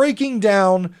not breaking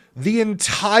down the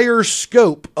entire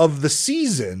scope of the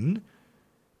season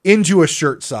into a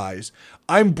shirt size.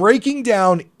 I'm breaking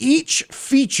down each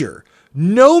feature,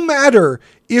 no matter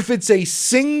if it's a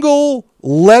single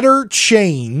letter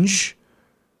change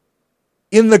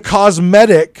in the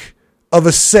cosmetic of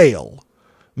a sale.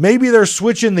 Maybe they're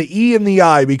switching the E and the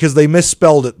I because they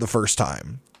misspelled it the first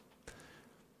time.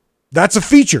 That's a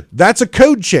feature. That's a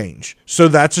code change. So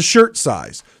that's a shirt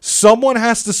size. Someone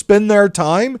has to spend their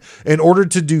time in order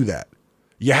to do that.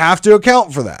 You have to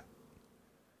account for that.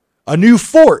 A new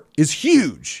fort is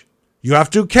huge. You have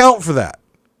to account for that.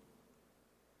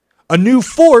 A new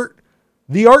fort,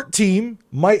 the art team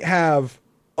might have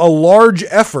a large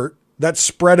effort that's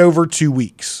spread over 2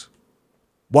 weeks,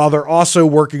 while they're also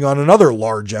working on another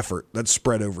large effort that's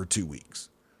spread over 2 weeks.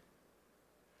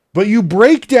 But you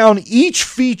break down each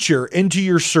feature into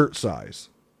your shirt size.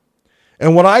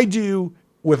 And what I do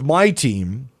with my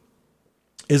team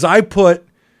is I put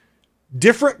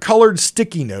different colored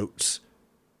sticky notes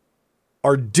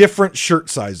are different shirt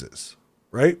sizes,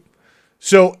 right?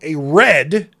 So a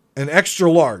red, an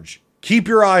extra large, keep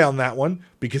your eye on that one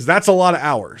because that's a lot of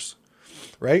hours,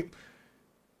 right?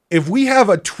 If we have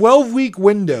a 12-week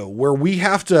window where we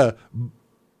have to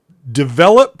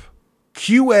develop,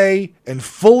 QA, and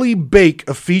fully bake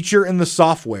a feature in the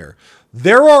software,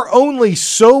 there are only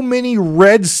so many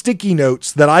red sticky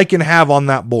notes that I can have on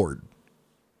that board,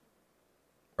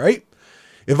 right?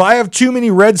 If I have too many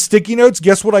red sticky notes,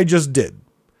 guess what I just did?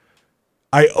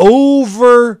 I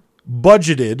over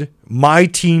budgeted my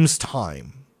team's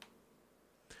time,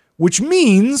 which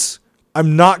means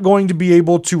I'm not going to be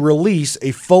able to release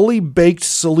a fully baked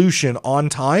solution on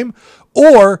time,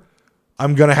 or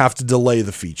I'm going to have to delay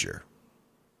the feature.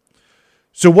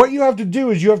 So what you have to do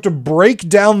is you have to break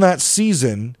down that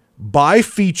season by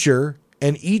feature,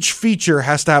 and each feature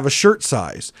has to have a shirt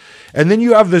size. And then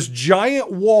you have this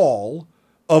giant wall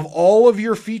of all of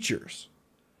your features.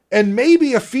 And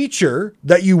maybe a feature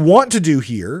that you want to do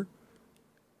here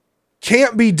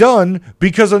can't be done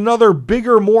because another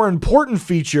bigger, more important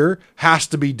feature has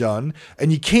to be done.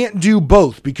 And you can't do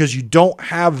both because you don't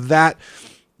have that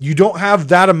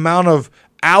amount of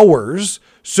hours.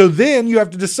 So then you have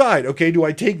to decide, okay, do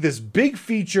I take this big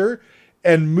feature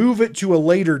and move it to a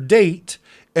later date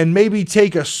and maybe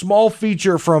take a small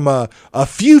feature from a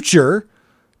future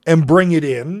and bring it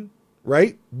in,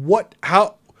 right?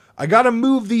 How I got to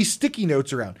move these sticky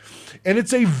notes around. And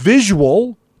it's a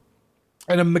visual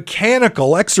and a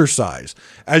mechanical exercise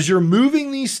as you're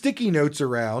moving these sticky notes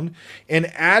around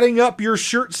and adding up your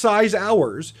shirt size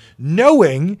hours,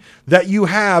 knowing that you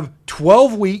have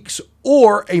 12 weeks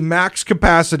or a max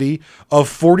capacity of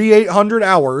 4,800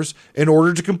 hours in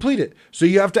order to complete it. So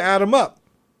you have to add them up.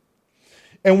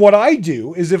 And what I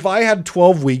do is if I had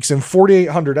 12 weeks and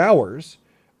 4,800 hours,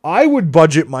 I would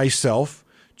budget myself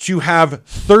to have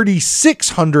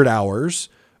 3,600 hours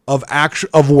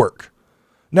of work.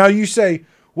 Now you say,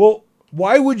 well,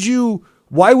 why would you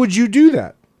do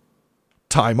that?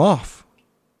 Time off.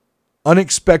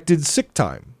 Unexpected sick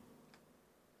time.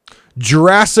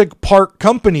 Jurassic Park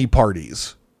company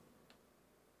parties.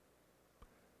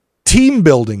 Team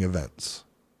building events.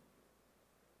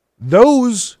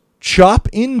 Those chop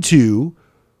into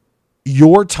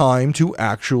your time to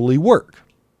actually work.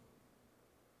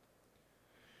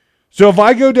 So if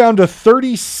I go down to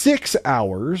 36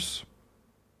 hours,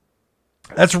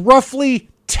 that's roughly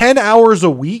 10 hours a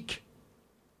week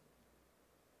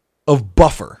of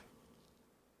buffer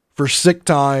for sick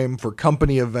time, for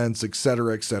company events, et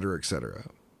cetera, et cetera, et cetera.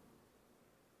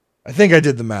 I think I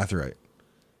did the math right.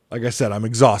 Like I said, I'm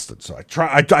exhausted, so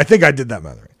I think I did that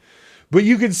math right. But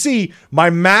you can see my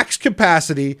max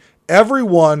capacity,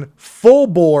 everyone full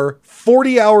bore,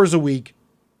 40 hours a week,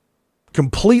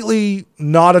 completely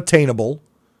not attainable.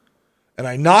 And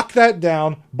I knocked that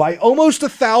down by almost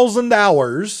 1,000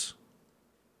 hours.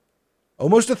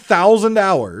 Almost 1,000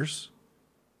 hours.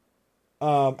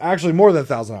 Actually, more than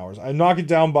 1,000 hours. I knock it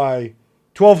down by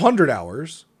 1,200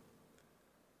 hours.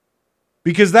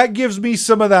 Because that gives me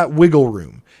some of that wiggle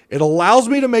room. It allows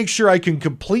me to make sure I can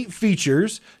complete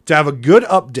features to have a good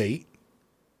update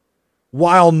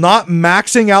while not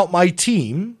maxing out my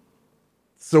team.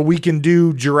 So we can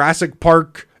do Jurassic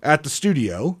Park at the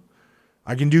studio.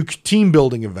 I can do team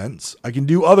building events. I can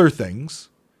do other things.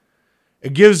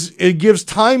 It gives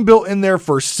time built in there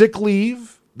for sick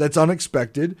leave that's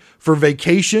unexpected, for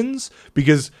vacations,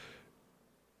 because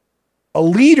a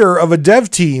leader of a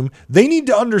dev team, they need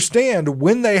to understand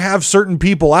when they have certain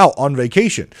people out on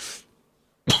vacation.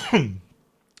 And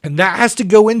that has to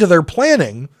go into their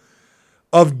planning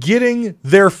of getting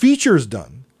their features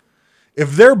done.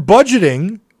 If they're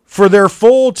budgeting for their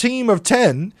full team of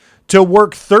 10 to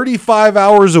work 35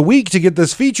 hours a week to get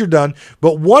this feature done,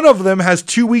 but one of them has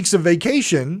 2 weeks of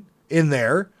vacation in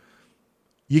there,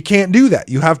 you can't do that.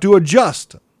 You have to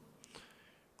adjust.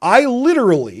 I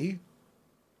literally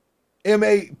am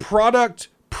a product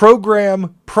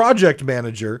program project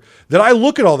manager that I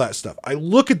look at all that stuff. I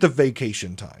look at the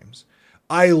vacation times.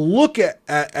 I look at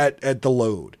the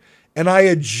load. and I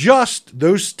adjust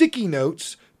those sticky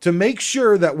notes to make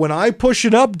sure that when I push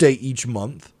an update each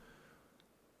month,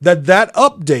 that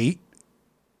update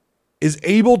is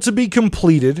able to be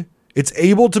completed, it's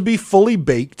able to be fully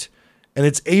baked, and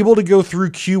it's able to go through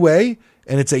QA,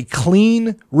 and it's a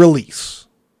clean release.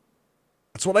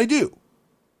 That's what I do.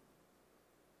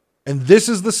 And this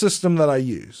is the system that I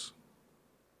use.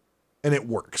 And it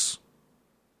works.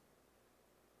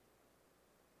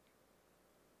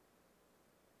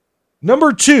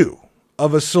 Number 2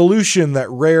 of a solution that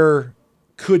Rare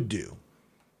could do.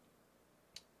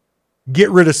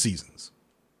 Get rid of seasons.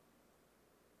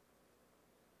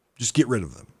 Just get rid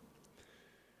of them.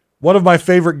 One of my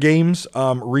favorite games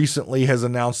recently has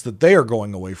announced that they are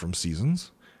going away from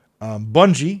seasons.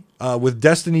 Bungie, with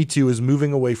Destiny 2, is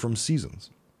moving away from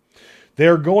seasons. They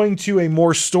are going to a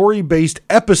more story-based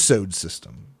episode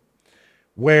system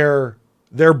where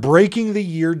they're breaking the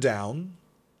year down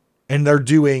and they're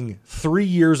doing 3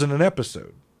 years in an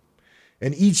episode.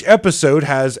 And each episode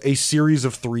has a series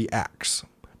of 3 acts.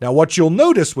 Now, what you'll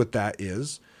notice with that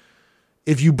is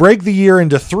if you break the year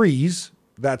into 3s,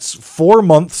 that's 4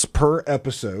 months per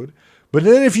episode. But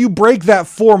then if you break that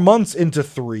 4 months into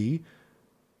 3,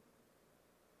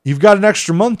 you've got an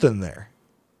extra month in there.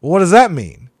 Well, what does that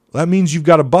mean? That means you've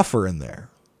got a buffer in there.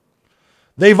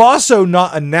 They've also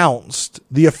not announced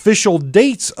the official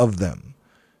dates of them.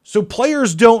 So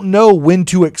players don't know when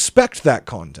to expect that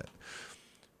content.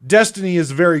 Destiny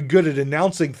is very good at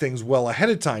announcing things well ahead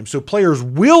of time, so players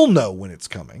will know when it's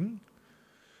coming.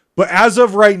 But as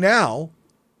of right now,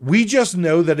 we just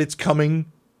know that it's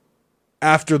coming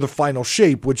after the final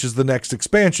shape, which is the next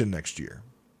expansion next year.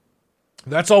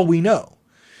 That's all we know.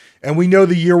 And we know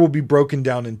the year will be broken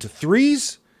down into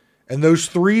 3s, and those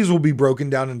 3s will be broken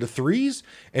down into 3s,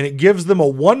 and it gives them a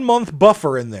 1 month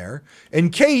buffer in there.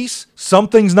 In case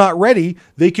something's not ready,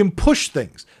 they can push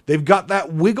things. They've got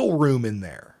that wiggle room in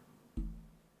there.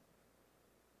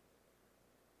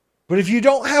 But if you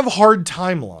don't have hard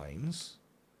timelines,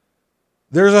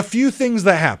 there's a few things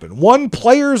that happen. One,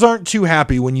 players aren't too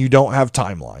happy when you don't have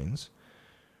timelines,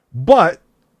 but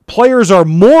players are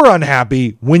more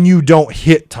unhappy when you don't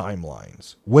hit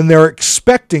timelines, when they're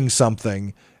expecting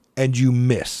something and you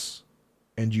miss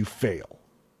and you fail.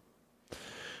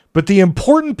 But the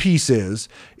important piece is,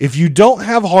 if you don't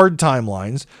have hard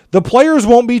timelines, the players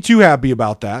won't be too happy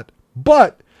about that,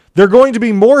 but they're going to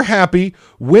be more happy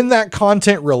when that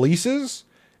content releases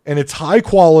and it's high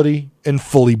quality and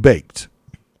fully baked.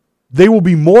 They will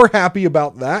be more happy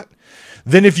about that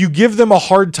than if you give them a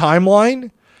hard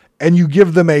timeline and you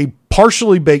give them a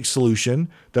partially baked solution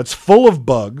that's full of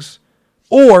bugs,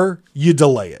 or you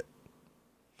delay it.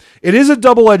 It is a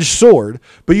double-edged sword,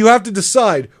 but you have to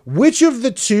decide which of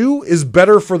the two is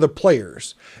better for the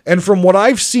players. And from what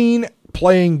I've seen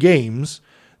playing games,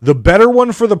 the better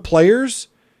one for the players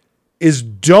is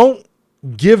don't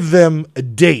give them a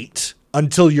date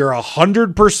until you're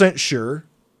 100% sure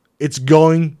it's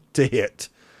going to hit.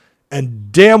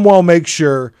 And damn well make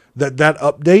sure that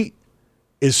update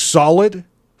is solid,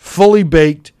 fully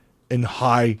baked, and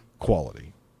high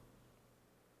quality.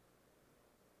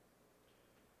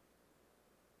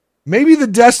 Maybe the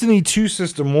Destiny 2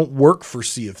 system won't work for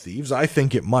Sea of Thieves. I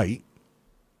think it might.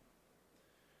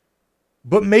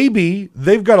 But maybe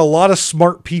they've got a lot of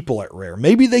smart people at Rare.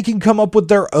 Maybe they can come up with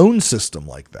their own system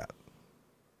like that.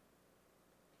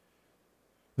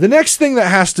 The next thing that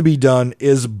has to be done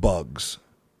is bugs.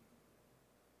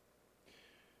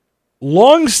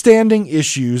 Long-standing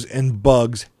issues and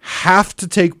bugs have to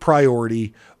take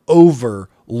priority over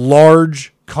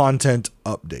large content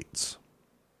updates.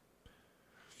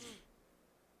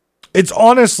 It's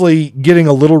honestly getting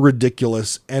a little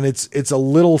ridiculous, and it's a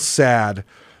little sad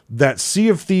that Sea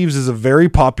of Thieves is a very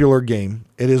popular game.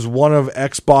 It is one of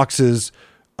Xbox's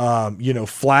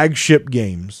flagship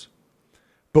games.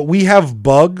 But we have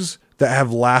bugs that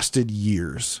have lasted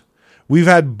years. We've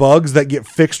had bugs that get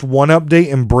fixed one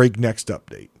update and break next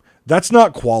update. That's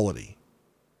not quality.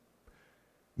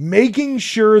 Making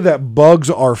sure that bugs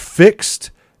are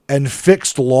fixed and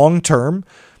fixed long term.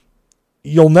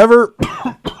 You'll never,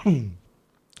 in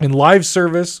live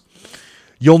service,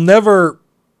 you'll never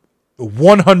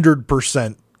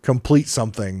 100% complete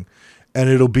something and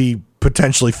it'll be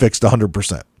potentially fixed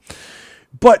 100%.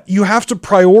 But you have to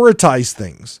prioritize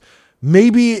things.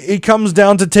 Maybe it comes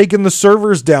down to taking the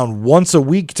servers down once a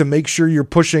week to make sure you're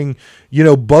pushing,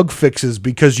 bug fixes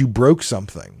because you broke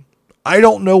something. I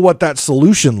don't know what that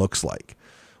solution looks like.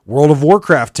 World of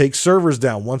Warcraft takes servers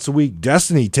down once a week.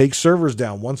 Destiny takes servers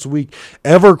down once a week.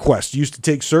 EverQuest used to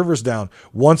take servers down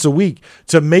once a week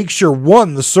to make sure,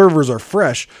 one, the servers are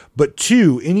fresh, but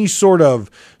two, any sort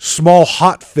of small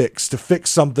hot fix to fix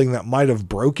something that might have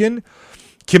broken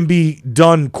can be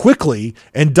done quickly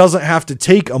and doesn't have to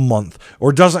take a month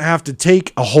or doesn't have to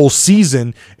take a whole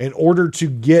season in order to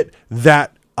get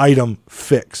that item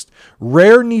fixed.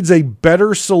 Rare needs a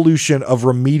better solution of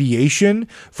remediation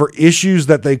for issues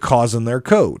that they cause in their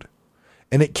code.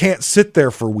 And it can't sit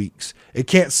there for weeks. It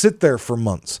can't sit there for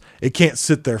months. It can't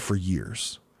sit there for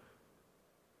years.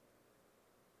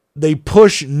 They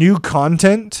push new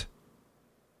content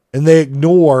and they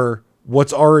ignore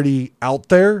what's already out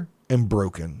there and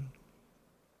broken.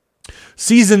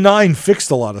 Season 9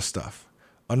 fixed a lot of stuff.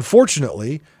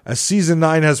 Unfortunately, as Season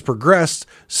 9 has progressed,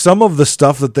 some of the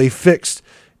stuff that they fixed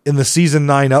in the Season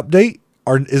 9 update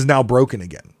is now broken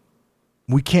again.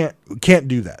 We can't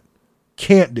do that.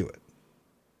 Can't do it.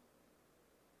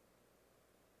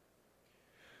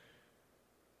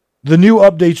 The new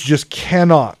updates just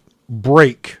cannot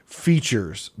break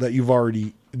features that you've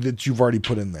already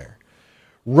put in there.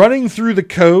 Running through the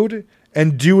code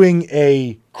and doing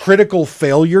a critical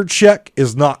failure check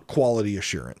is not quality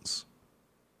assurance.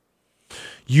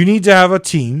 You need to have a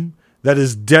team that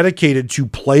is dedicated to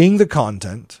playing the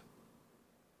content.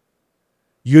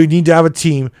 You need to have a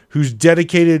team who's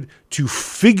dedicated to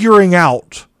figuring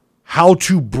out how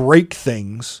to break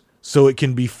things so it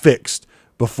can be fixed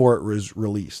before it was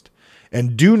released.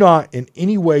 And do not in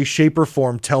any way, shape, or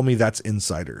form tell me that's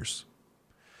insiders.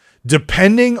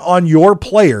 Depending on your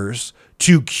players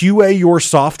to QA your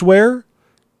software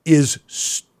is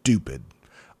stupid.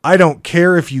 I don't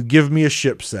care if you give me a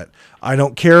ship set. I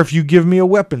don't care if you give me a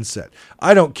weapon set.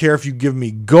 I don't care if you give me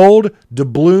gold,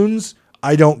 doubloons.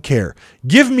 I don't care.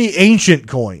 Give me ancient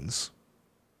coins.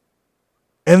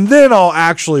 And then I'll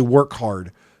actually work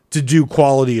hard to do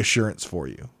quality assurance for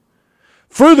you.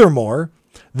 Furthermore,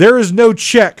 there is no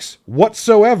checks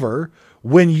whatsoever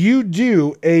when you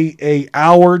do a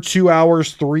hour, 2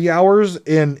 hours, 3 hours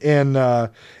in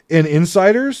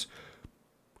insiders.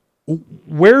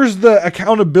 Where's the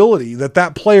accountability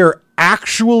that player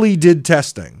actually did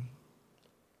testing?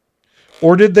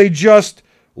 Or did they just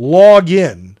log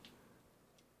in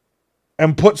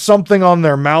and put something on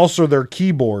their mouse or their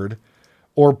keyboard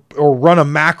or run a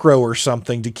macro or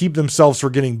something to keep themselves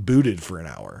from getting booted for an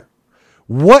hour?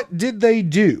 What did they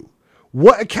do?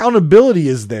 What accountability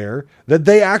is there that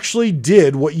they actually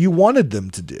did what you wanted them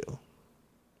to do?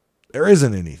 There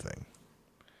isn't anything.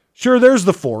 Sure, there's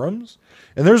the forums.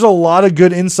 And there's a lot of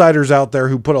good insiders out there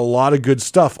who put a lot of good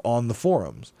stuff on the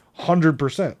forums.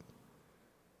 100%.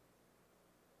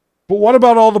 But what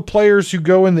about all the players who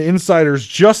go in the insiders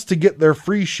just to get their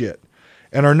free shit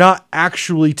and are not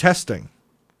actually testing?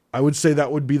 I would say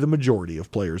that would be the majority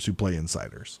of players who play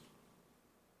insiders.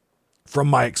 From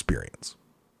my experience.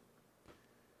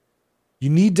 You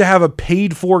need to have a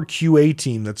paid for QA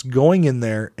team that's going in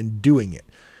there and doing it.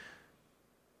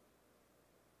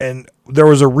 And there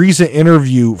was a recent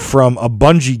interview from a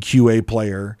Bungie QA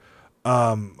player.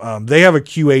 They have a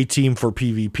QA team for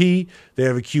PvP. They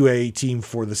have a QA team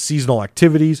for the seasonal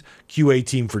activities, QA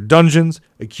team for dungeons,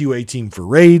 a QA team for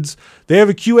raids. They have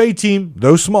a QA team,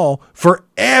 though small, for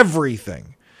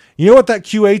everything. You know what that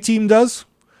QA team does?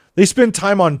 They spend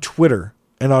time on Twitter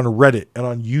and on Reddit and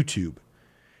on YouTube.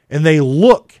 And they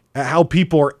look at how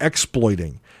people are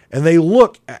exploiting. And they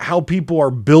look at how people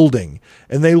are building.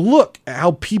 And they look at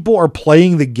how people are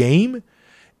playing the game.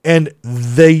 And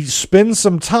they spend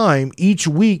some time each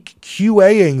week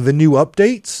QAing the new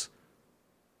updates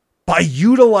by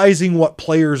utilizing what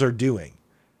players are doing.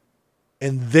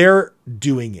 And they're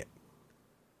doing it.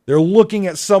 They're looking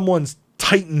at someone's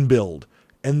Titan build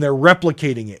and they're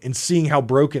replicating it and seeing how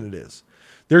broken it is.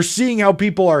 They're seeing how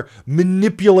people are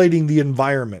manipulating the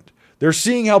environment. They're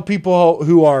seeing how people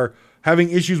who are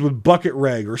having issues with bucket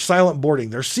reg or silent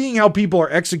boarding, they're seeing how people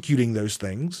are executing those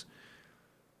things.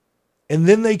 And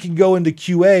then they can go into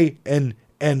QA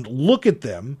and look at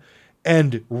them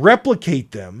and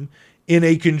replicate them in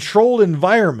a controlled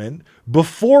environment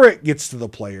before it gets to the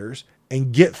players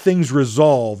and get things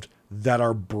resolved that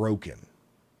are broken.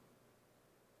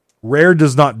 Rare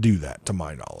does not do that, to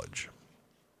my knowledge.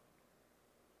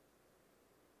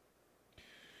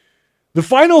 The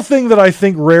final thing that I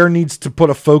think Rare needs to put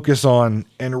a focus on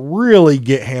and really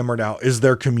get hammered out is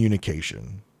their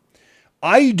communication.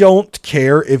 I don't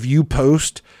care if you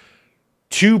post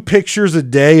 2 pictures a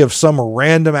day of some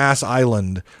random ass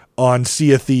island on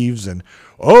Sea of Thieves and,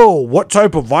 oh, what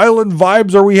type of island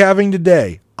vibes are we having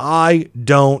today? I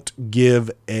don't give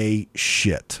a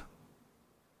shit.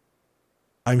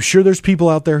 I'm sure there's people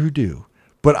out there who do,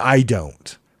 but I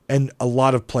don't. And a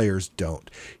lot of players don't.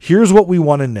 Here's what we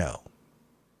want to know.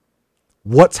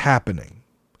 What's happening?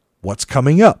 What's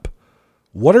coming up?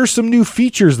 What are some new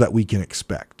features that we can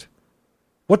expect?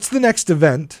 What's the next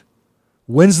event?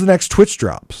 When's the next Twitch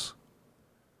drops?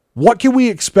 What can we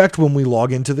expect when we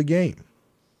log into the game?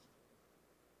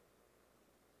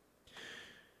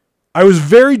 I was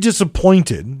very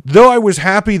disappointed, though I was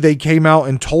happy they came out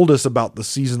and told us about the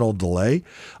seasonal delay.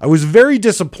 I was very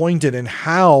disappointed in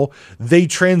how they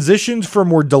transitioned from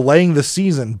we're delaying the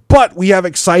season, but we have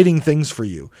exciting things for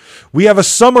you. We have a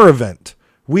summer event.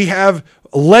 We have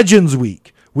Legends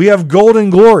Week. We have Golden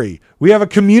Glory. We have a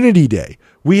community day.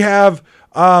 We have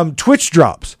Twitch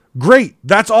drops. Great.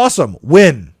 That's awesome.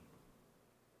 When?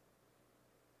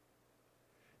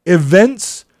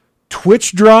 Events,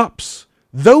 Twitch drops,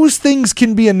 those things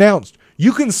can be announced.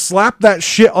 You can slap that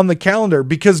shit on the calendar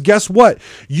because guess what?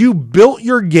 You built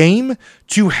your game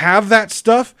to have that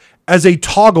stuff as a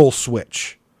toggle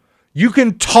switch. You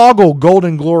can toggle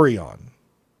Golden Glory on.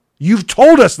 You've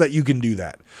told us that you can do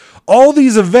that. All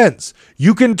these events,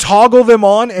 you can toggle them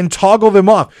on and toggle them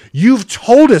off. You've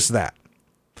told us that.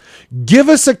 Give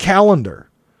us a calendar.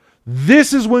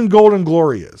 This is when Golden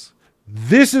Glory is.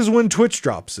 This is when Twitch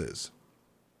drops is.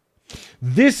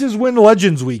 This is when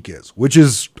Legends Week is, which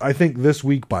is, I think, this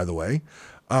week, by the way.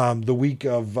 The week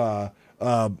of,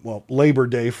 Labor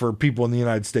Day for people in the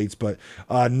United States, but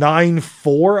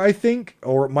 9/4, I think,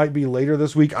 or it might be later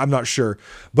this week. I'm not sure,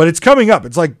 but it's coming up.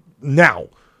 It's like now,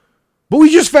 but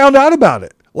we just found out about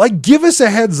it. Like, give us a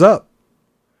heads up.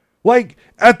 Like,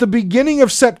 at the beginning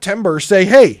of September, say,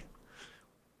 hey,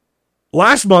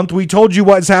 last month we told you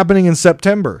what's happening in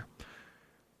September.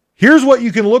 Here's what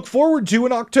you can look forward to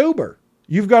in October.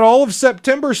 You've got all of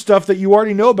September stuff that you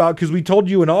already know about because we told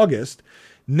you in August.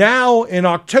 Now in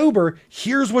October,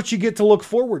 here's what you get to look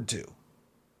forward to.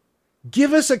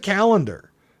 Give us a calendar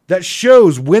that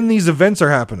shows when these events are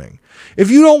happening.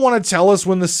 If you don't want to tell us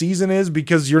when the season is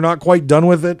because you're not quite done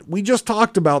with it, we just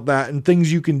talked about that and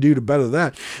things you can do to better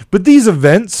that. But these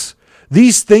events,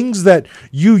 these things that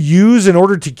you use in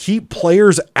order to keep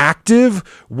players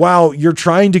active while you're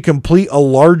trying to complete a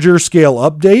larger scale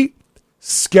update,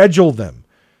 schedule them.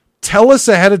 Tell us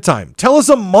ahead of time. Tell us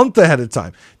a month ahead of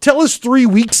time. Tell us 3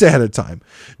 weeks ahead of time.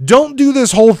 Don't do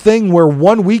this whole thing where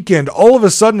one weekend, all of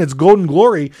a sudden it's Golden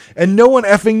Glory and no one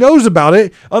effing knows about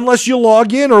it unless you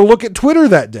log in or look at Twitter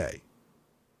that day.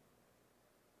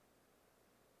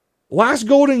 Last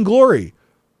Golden Glory,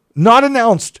 not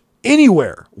announced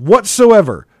anywhere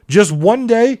whatsoever. Just one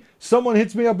day, someone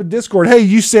hits me up in Discord. Hey,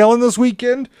 you sailing this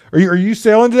weekend? Are you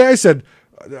sailing today? I said,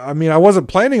 I mean, I wasn't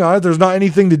planning on it. There's not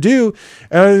anything to do.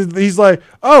 And he's like,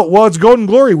 oh, well, it's Golden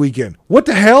Glory weekend. What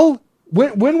the hell?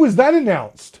 When was that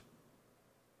announced?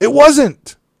 It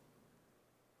wasn't.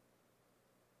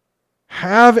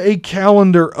 Have a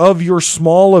calendar of your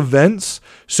small events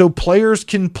so players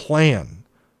can plan.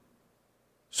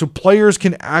 So players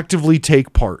can actively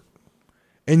take part.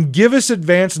 And give us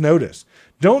advance notice.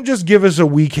 Don't just give us a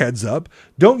week heads up.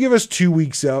 Don't give us 2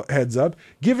 weeks heads up.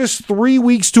 Give us 3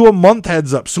 weeks to a month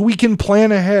heads up so we can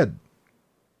plan ahead.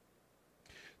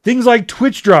 Things like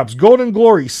Twitch drops, Golden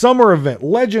Glory, Summer Event,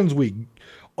 Legends Week.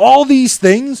 All these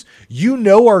things you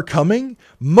know are coming.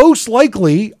 Most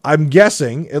likely, I'm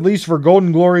guessing, at least for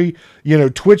Golden Glory,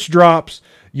 Twitch drops,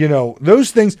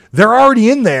 those things, they're already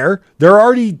in there. They're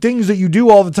already things that you do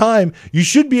all the time. You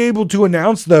should be able to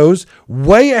announce those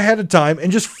way ahead of time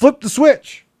and just flip the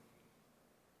switch.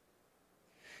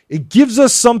 It gives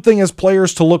us something as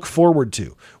players to look forward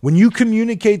to. When you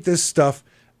communicate this stuff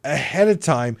ahead of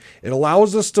time, it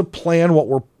allows us to plan what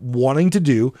we're wanting to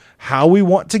do, how we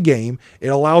want to game. It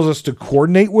allows us to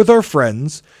coordinate with our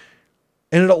friends,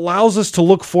 and it allows us to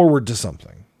look forward to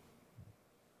something.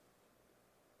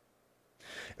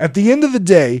 At the end of the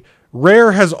day,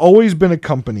 Rare has always been a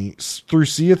company through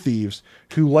Sea of Thieves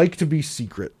who like to be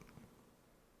secret.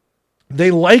 They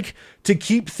like to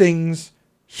keep things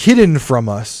hidden from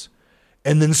us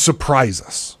and then surprise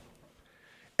us.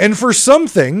 And for some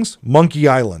things, Monkey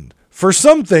Island. For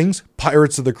some things,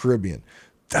 Pirates of the Caribbean.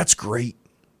 That's great.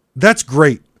 That's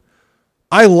great.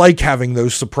 I like having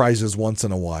those surprises once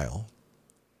in a while.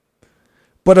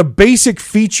 But a basic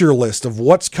feature list of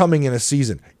what's coming in a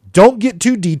season. Don't get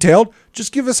too detailed.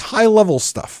 Just give us high level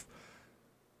stuff.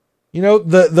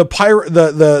 The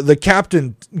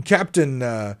captaincy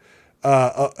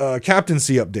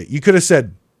update. You could have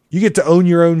said you get to own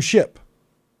your own ship.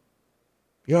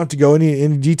 You don't have to go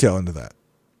any detail into that.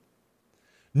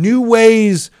 New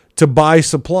ways to buy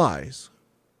supplies.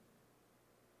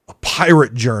 A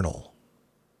pirate journal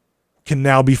can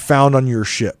now be found on your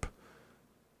ship.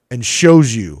 and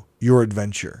shows you your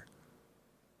adventure.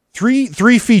 Three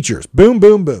features. Boom,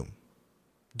 boom, boom.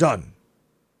 Done.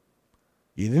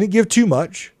 You didn't give too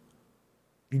much.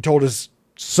 You told us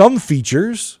some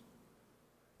features.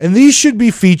 And these should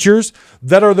be features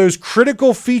that are those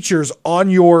critical features on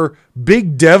your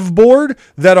big dev board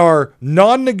that are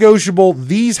non-negotiable.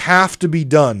 These have to be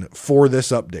done for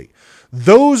this update.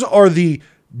 Those are the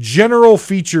general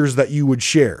features that you would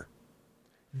share.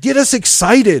 Get us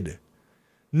excited.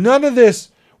 None of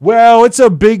this, well, it's a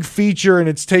big feature and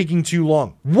it's taking too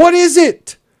long. What is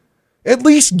it? At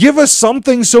least give us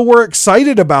something so we're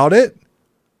excited about it.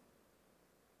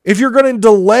 If you're going to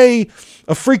delay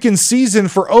a freaking season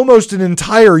for almost an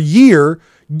entire year,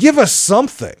 give us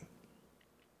something.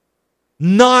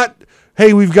 Not,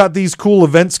 hey, we've got these cool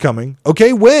events coming.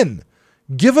 Okay, when?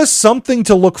 Give us something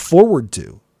to look forward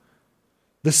to.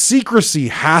 The secrecy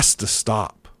has to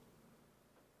stop.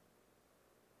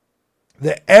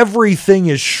 That everything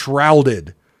is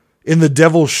shrouded in the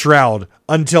devil's shroud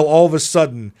until all of a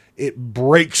sudden it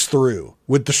breaks through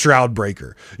with the shroud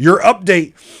breaker. Your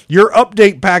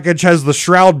update package has the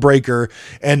shroud breaker,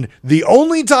 and the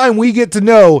only time we get to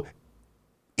know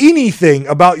anything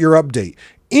about your update,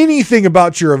 anything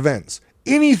about your events,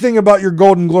 anything about your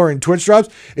Golden Glory and Twitch drops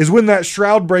is when that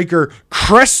shroud breaker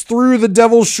crests through the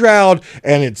devil's shroud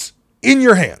and it's in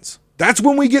your hands. That's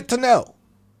when we get to know.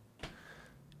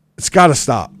 It's got to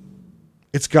stop.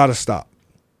 It's got to stop.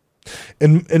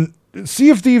 And Sea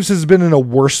of Thieves has been in a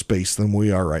worse space than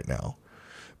we are right now.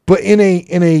 But in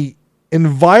a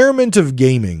environment of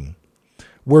gaming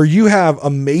where you have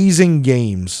amazing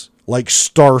games like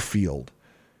Starfield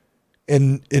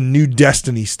and new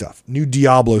Destiny stuff, new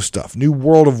Diablo stuff, new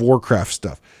World of Warcraft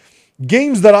stuff,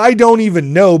 games that I don't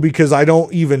even know because I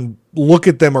don't even look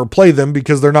at them or play them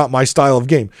because they're not my style of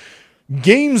game.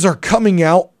 Games are coming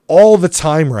out all the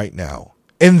time right now,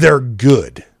 and they're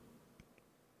good.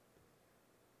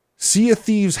 Sea of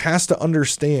Thieves has to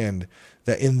understand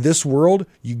that in this world,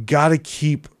 you got to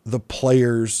keep the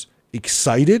players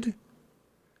excited,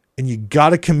 and you got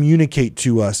to communicate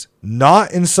to us,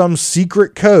 not in some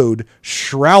secret code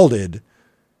shrouded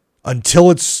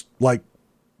until it's like,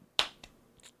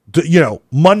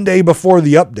 Monday before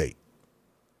the update.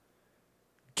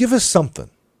 Give us something.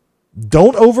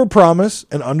 Don't overpromise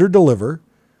and underdeliver.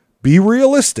 Be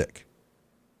realistic.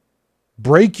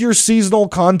 Break your seasonal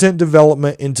content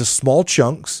development into small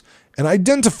chunks and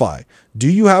identify, do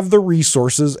you have the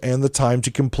resources and the time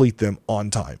to complete them on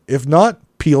time? If not,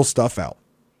 peel stuff out.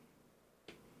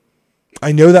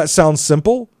 I know that sounds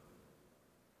simple,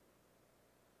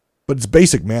 but it's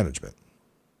basic management.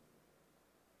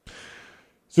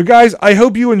 So guys, I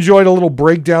hope you enjoyed a little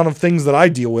breakdown of things that I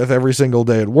deal with every single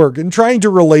day at work and trying to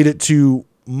relate it to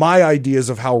my ideas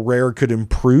of how Rare could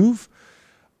improve.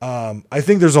 I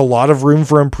think there's a lot of room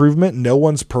for improvement. No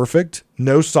one's perfect.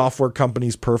 No software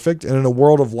company's perfect. And in a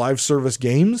world of live service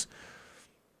games,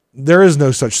 there is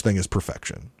no such thing as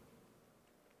perfection.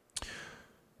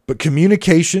 But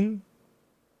communication,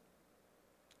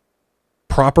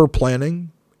 proper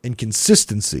planning, and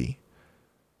consistency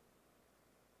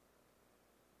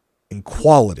and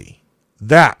quality,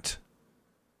 that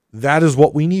is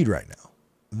what we need right now.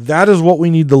 That is what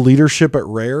we need the leadership at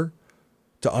Rare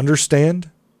to understand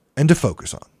and to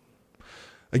focus on.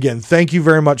 Again, thank you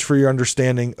very much for your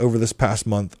understanding over this past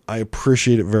month. I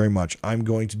appreciate it very much. I'm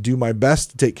going to do my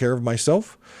best to take care of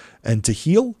myself and to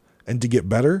heal and to get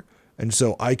better. And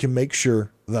so I can make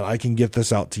sure that I can get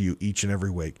this out to you each and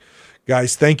every week.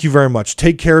 Guys, thank you very much.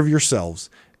 Take care of yourselves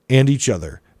and each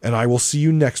other. And I will see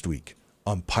you next week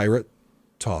on Pirate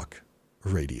Talk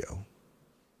Radio.